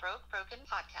podcast at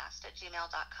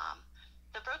brokebrokenpodcast@gmail.com.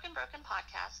 The Broken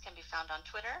Podcast can be found on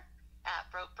Twitter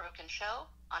 @BrokeBrokenShow,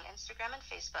 on Instagram and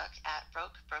Facebook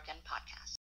 @BrokeBrokenPodcast.